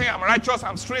people start saying, I'm righteous,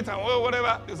 I'm straight, and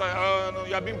whatever. They say, oh no,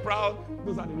 you are being proud.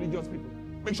 Those are the religious people.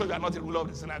 Make sure you are not the ruler of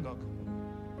the synagogue.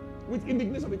 With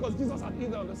indignation, because Jesus had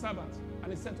healed on the Sabbath.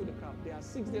 And he said to the crowd, there are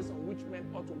 6 days on which men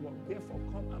ought to work. Therefore,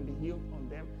 come and be healed on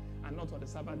them and not on the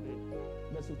Sabbath day.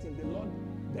 Verse 15, the Lord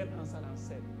then answered and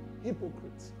said,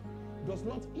 hypocrites, does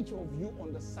not each of you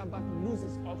on the Sabbath lose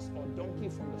his ox or donkey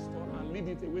from the stall and lead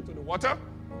it away to the water?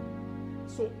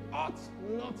 So ought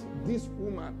not this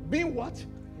woman, being what?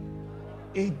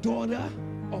 A daughter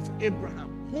of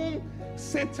Abraham, whom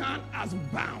Satan has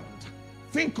bound.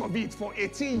 Think of it, for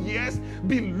 18 years,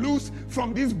 being loosed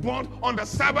from this bond on the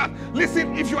Sabbath.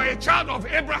 Listen, if you are a child of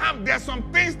Abraham, there are some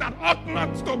things that ought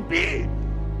not to be.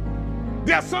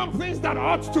 There are some things that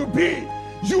ought to be.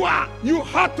 You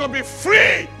ought to be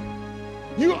free.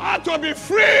 You ought to be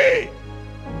free.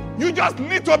 You just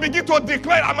need to begin to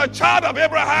declare, I'm a child of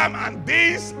Abraham, and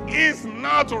this is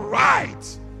not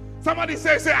right. Somebody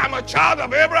say, I'm a child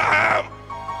of Abraham.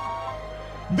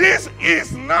 This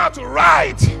is not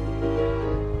right.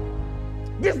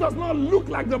 This does not look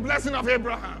like the blessing of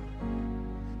Abraham.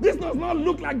 This does not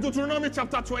look like Deuteronomy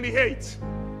chapter 28,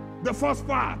 the first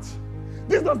part.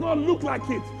 This does not look like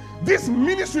it. This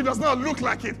ministry does not look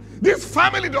like it. This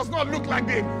family does not look like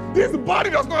it. This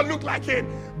body does not look like it.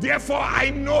 Therefore,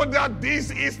 I know that this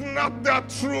is not the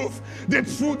truth. The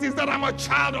truth is that I'm a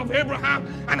child of Abraham,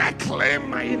 and I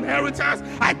claim my inheritance.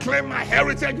 I claim my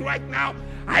heritage right now.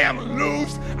 I am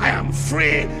loose, I am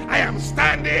free, I am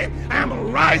standing, I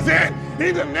am rising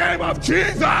in the name of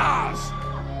Jesus.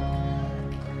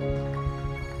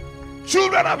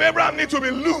 Children of Abraham need to be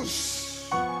loose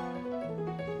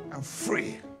and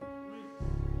free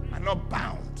and not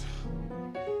bound.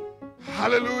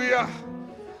 Hallelujah.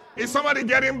 Is somebody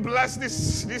getting blessed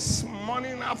this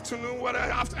morning, afternoon,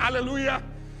 whatever? Hallelujah.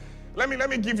 Let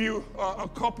me give you a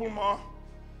couple more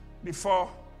before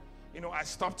I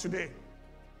stop today.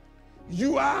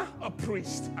 You are a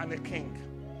priest and a king.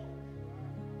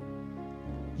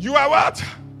 You are what?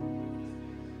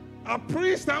 A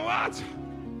priest and what?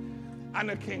 And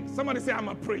a king. Somebody say, I'm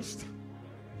a priest.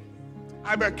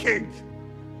 I'm a king.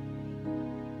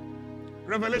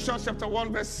 Revelation chapter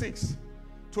 1 verse 6.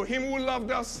 To him who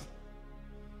loved us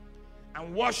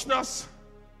and washed us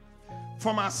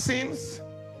from our sins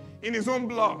in his own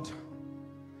blood,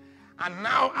 and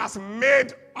now has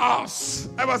made us.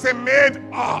 Ever say made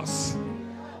us?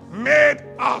 Made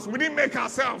us. We didn't make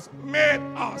ourselves. Made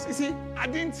us. You see, I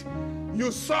didn't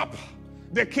usurp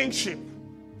the kingship.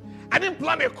 I didn't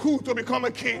plan a coup to become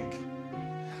a king.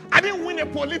 I didn't win a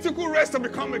political race to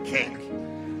become a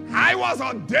king. I was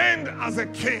ordained as a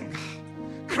king,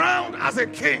 crowned as a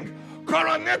king,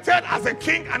 coronated as a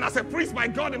king and as a priest by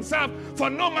God himself. For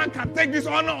no man can take this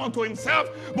honor unto himself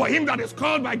but him that is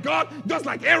called by God, just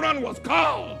like Aaron was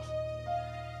called.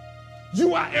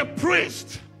 You are a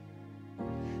priest.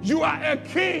 You are a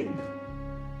king.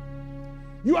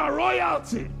 You are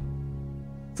royalty.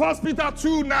 1 Peter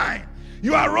 2:9.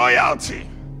 You are royalty.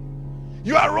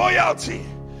 You are royalty.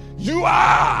 You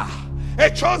are a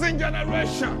chosen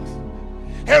generation,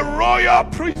 a royal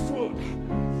priesthood,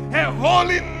 a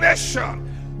holy nation,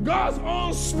 God's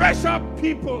own special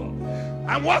people.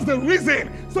 And what's the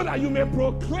reason? So that you may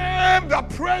proclaim the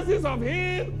praises of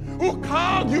him who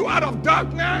called you out of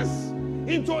darkness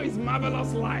into his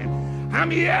marvelous light. I'm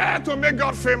here to make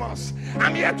God famous.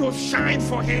 I'm here to shine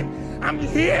for him. I'm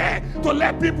here to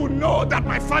let people know that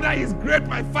my Father is great,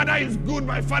 my Father is good,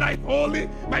 my Father is holy,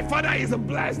 my Father is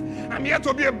blessed. I'm here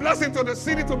to be a blessing to the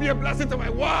city, to be a blessing to my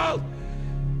world.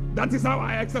 That is how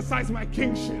I exercise my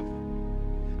kingship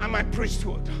and my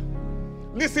priesthood.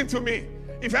 Listen to me.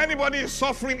 If anybody is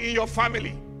suffering in your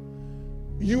family,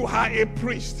 you are a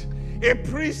priest. A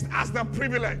priest has the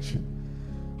privilege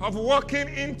of walking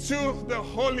into the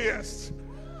holiest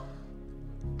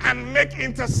and make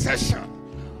intercession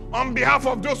on behalf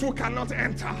of those who cannot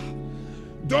enter.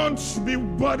 Don't be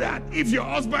bothered if your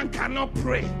husband cannot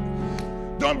pray.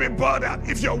 Don't be bothered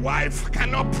if your wife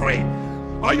cannot pray,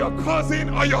 or your cousin,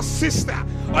 or your sister,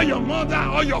 or your mother,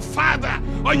 or your father,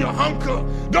 or your uncle.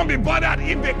 Don't be bothered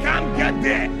if they can't get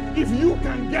there. If you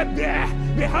can get there,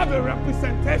 they have a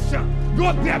representation.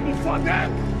 Go there before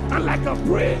them, and like a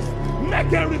priest,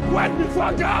 make a request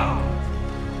before God.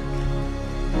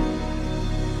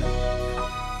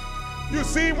 You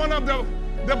see, one of the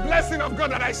blessing of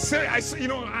God that I say,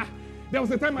 there was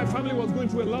a time my family was going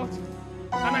through a lot,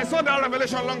 and I saw that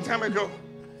revelation a long time ago,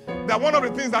 that one of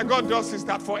the things that God does is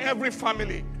that for every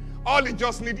family, all it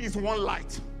just needs is one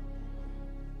light.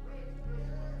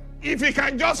 If he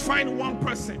can just find one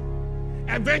person,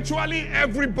 eventually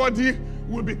everybody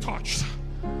will be touched.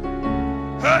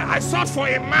 I sought for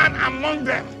a man among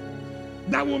them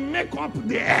that will make up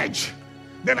the edge.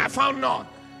 Then I found none.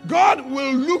 God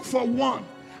will look for one.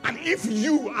 And if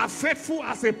you are faithful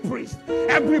as a priest,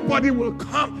 everybody will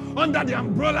come under the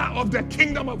umbrella of the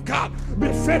kingdom of God.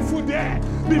 Be faithful there.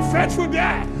 Be faithful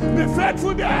there. Be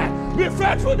faithful there. Be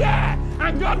faithful there.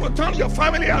 And God will turn your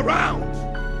family around.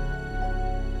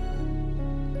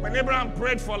 When Abraham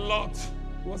prayed for Lot,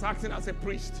 he was acting as a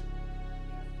priest.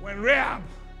 When Rahab,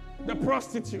 the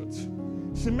prostitute,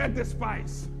 she met the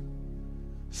spies.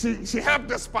 She helped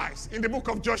the spies in the book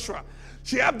of Joshua.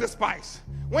 She helped the spies.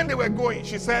 When they were going,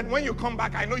 she said, when you come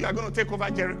back, I know you are going to take over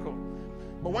Jericho.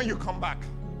 But when you come back,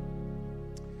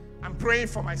 I'm praying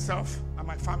for myself and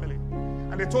my family.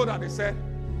 And they told her, they said,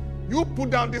 you put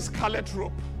down this scarlet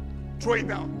rope, throw it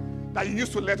down, that you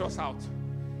used to let us out.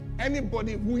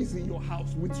 Anybody who is in your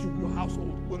house with you, your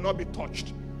household, will not be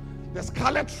touched. The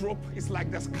scarlet rope is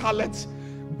like the scarlet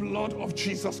blood of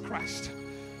Jesus Christ.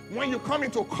 When you come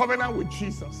into covenant with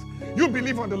Jesus, you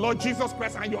believe on the Lord Jesus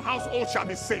Christ and your household shall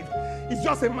be saved. It's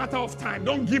just a matter of time.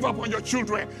 Don't give up on your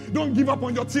children. Don't give up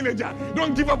on your teenager.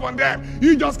 Don't give up on them.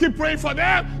 You just keep praying for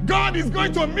them. God is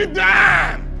going to meet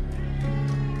them.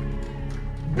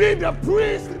 Be the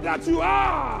priest that you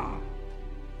are.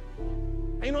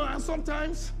 And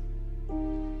sometimes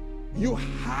you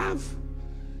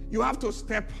have to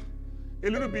step a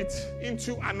little bit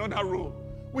into another role,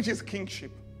 which is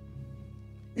kingship.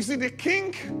 You see, the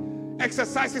king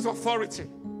exercises authority.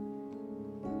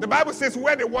 The Bible says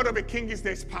where the word of a king is,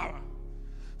 there is power.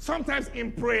 Sometimes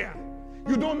in prayer,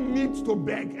 you don't need to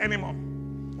beg anymore.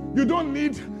 You don't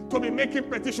need to be making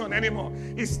petition anymore.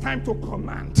 It's time to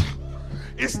command.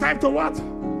 It's time to what?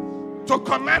 To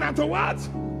command and to what?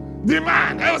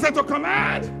 Demand. I said to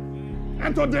command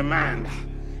and to demand.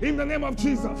 In the name of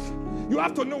Jesus. You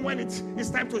have to know when it's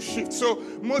time to shift. So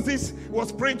Moses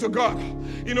was praying to God.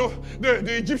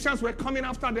 The Egyptians were coming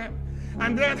after them.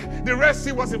 And then the Red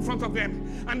Sea was in front of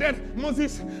them. And then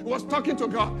Moses was talking to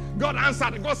God. God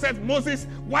answered. God said, Moses,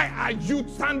 why are you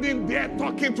standing there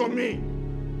talking to me?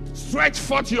 Stretch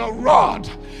forth your rod.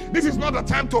 This is not the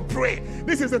time to pray.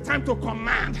 This is the time to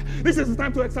command. This is the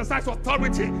time to exercise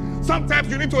authority. Sometimes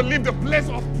you need to leave the place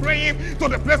of praying to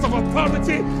the place of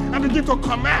authority and begin to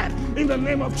command in the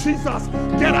name of Jesus.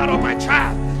 Get out of my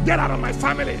child. Get out of my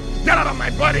family. Get out of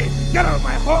my body. Get out of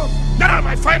my home. Get out of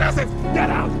my finances. Get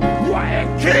out. You are a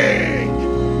king.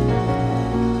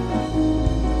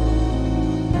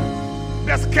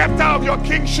 The scepter of your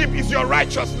kingship is your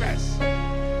righteousness.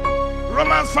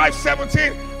 Romans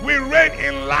 5:17, we reign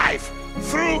in life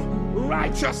through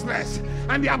righteousness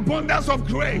and the abundance of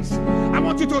grace. I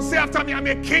want you to say after me, I'm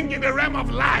a king in the realm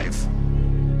of life.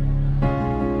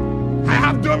 I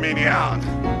have dominion.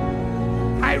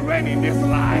 I reign in this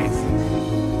life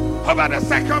over the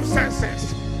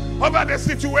circumstances, over the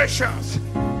situations,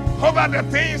 over the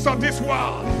things of this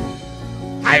world.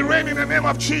 I reign in the name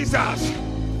of Jesus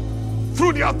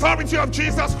through the authority of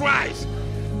Jesus Christ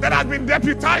that has been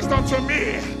deputized unto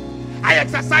me. I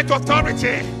exercise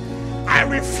authority. I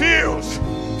refuse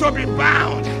to be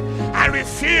bound. I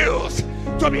refuse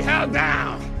to be held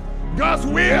down. God's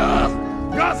will,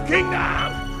 God's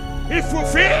kingdom is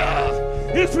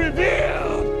fulfilled, is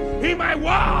revealed in my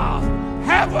world,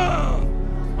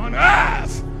 heaven, on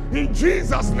earth, in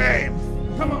Jesus' name.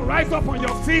 Come on, rise up on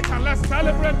your feet and let's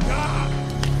celebrate God.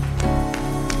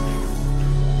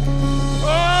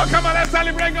 Oh, come on, let's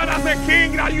celebrate God as a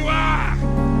king that you are.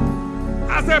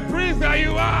 As a priest that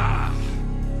you are.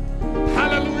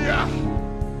 Hallelujah.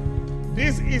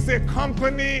 This is a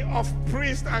company of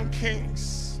priests and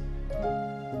kings.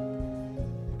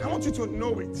 I want you to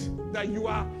know it, that you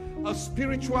are a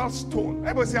spiritual stone.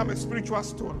 Everybody say, I'm a spiritual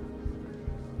stone.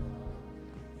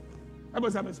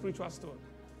 Everybody say, I'm a spiritual stone.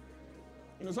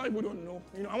 Some people don't know.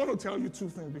 I want to tell you two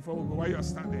things before we go while you are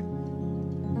standing.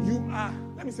 You are,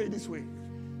 let me say it this way,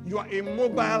 you are a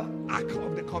mobile ark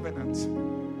of the covenant.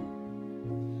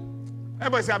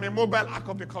 Everybody say, I'm a mobile ark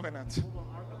of the covenant.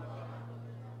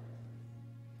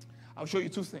 I'll show you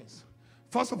two things.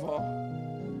 First of all,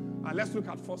 let's look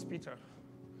at 1 Peter.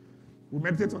 We'll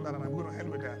meditate on that and I'm going to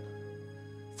end with that.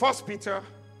 1 Peter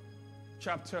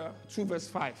chapter 2 verse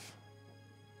 5.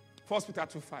 1 Peter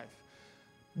 2:5.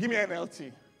 Give me an NLT.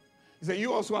 He said,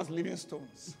 you also as living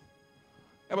stones.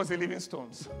 Everybody say living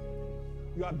stones.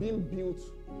 You are being built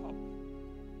up.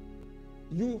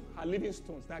 You are living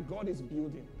stones that God is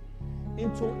building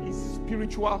into his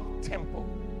spiritual temple.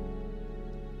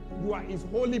 You are his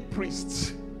holy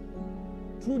priests.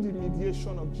 Through the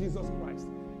mediation of Jesus Christ,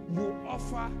 you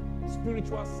offer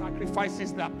spiritual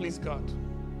sacrifices that please God.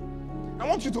 I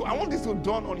want this to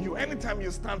dawn on you. Anytime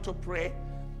you stand to pray,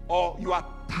 or you are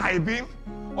tithing,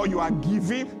 or you are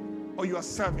giving, or you are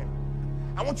serving,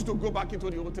 I want you to go back into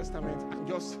the Old Testament and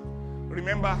just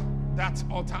remember that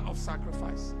altar of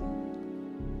sacrifice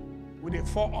with the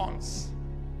 4 horns.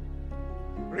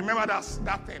 Remember that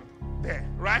thing there,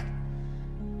 right?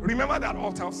 Remember that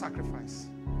altar of sacrifice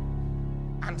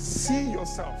and see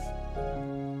yourself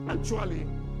actually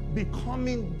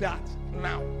becoming that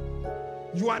now.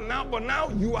 You are now, but now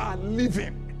you are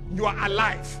living. You are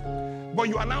alive. But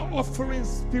you are now offering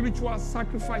spiritual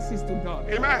sacrifices to God.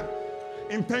 Amen.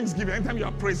 In thanksgiving, anytime you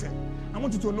are praising, I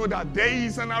want you to know that there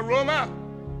is an aroma.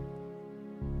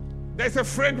 There's a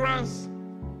fragrance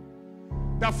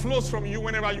that flows from you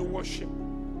whenever you worship.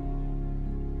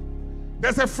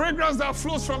 There's a fragrance that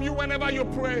flows from you whenever you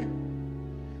pray,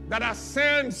 that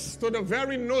ascends to the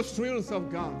very nostrils of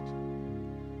God.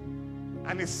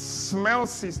 And it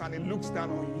smells it and it looks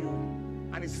down on you.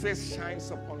 And his face shines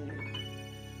upon you.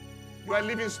 You are a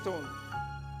living stone.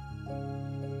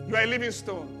 You are a living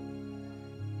stone.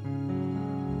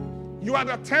 You are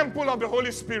the temple of the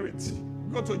Holy Spirit.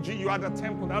 Go to G. You are the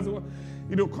temple. That's what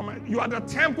you are the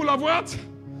temple of what?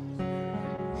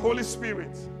 Holy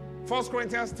Spirit. 1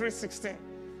 Corinthians 3:16.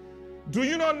 Do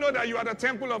you not know that you are the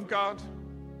temple of God,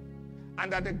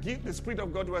 and that the Spirit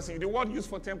of God dwells in you? The word used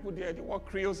for temple there, the word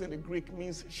krios in the Greek,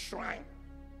 means shrine.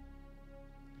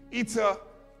 It's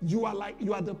you are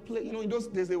the place. In those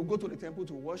days they would go to the temple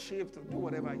to worship, to do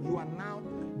whatever. You are now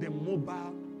the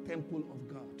mobile temple of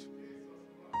God.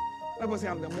 Let us say,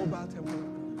 I'm the mobile temple of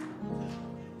God.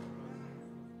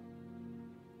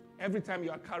 Every time you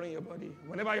are carrying your body,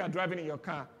 whenever you are driving in your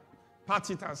car,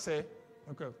 pat it and say,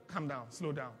 okay, calm down,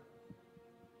 slow down.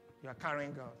 You are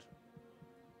carrying God.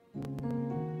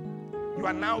 You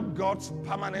are now God's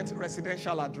permanent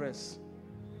residential address.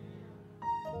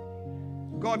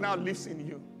 God now lives in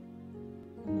you.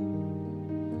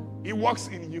 He walks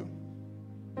in you.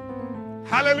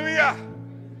 Hallelujah.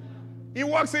 He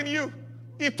walks in you.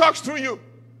 He talks through you.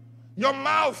 Your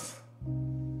mouth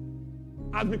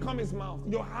has become his mouth.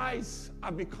 Your eyes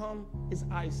have become his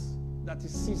eyes that he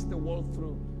sees the world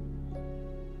through.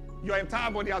 Your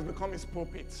entire body has become his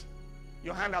pulpit.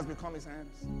 Your hand has become his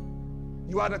hands.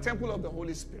 You are the temple of the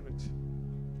Holy Spirit.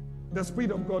 The Spirit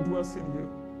of God dwells in you.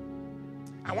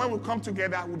 And when we come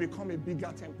together, we become a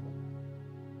bigger temple.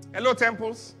 Hello,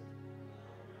 temples.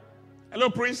 Hello,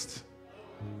 priests.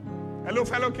 Hello,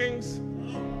 fellow kings.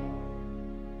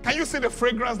 Can you see the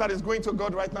fragrance that is going to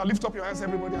God right now? Lift up your hands,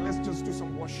 everybody, and let's just do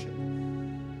some worship.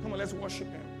 Come on, let's worship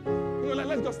him.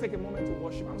 Let's just take a moment to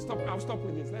worship. I'll stop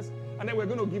with this. And then we're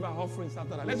going to give our offerings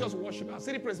after that. Let's just worship. Our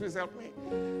city praise, please help me.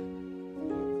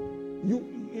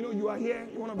 You are here.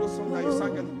 You're one of those songs that you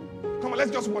sang. Come on,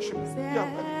 let's just worship. Yeah.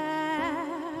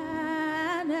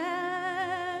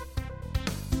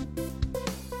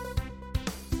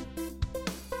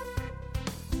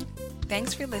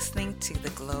 Thanks for listening to the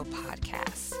Glow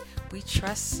Podcast. We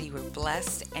trust you were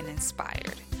blessed and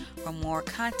inspired. For more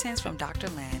contents from Dr.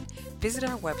 Land, visit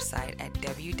our website at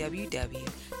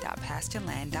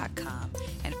www.pastorland.com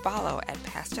and follow at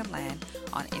Pastor Land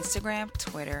on Instagram,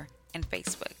 Twitter, and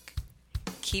Facebook.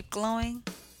 Keep glowing.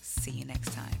 See you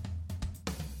next time.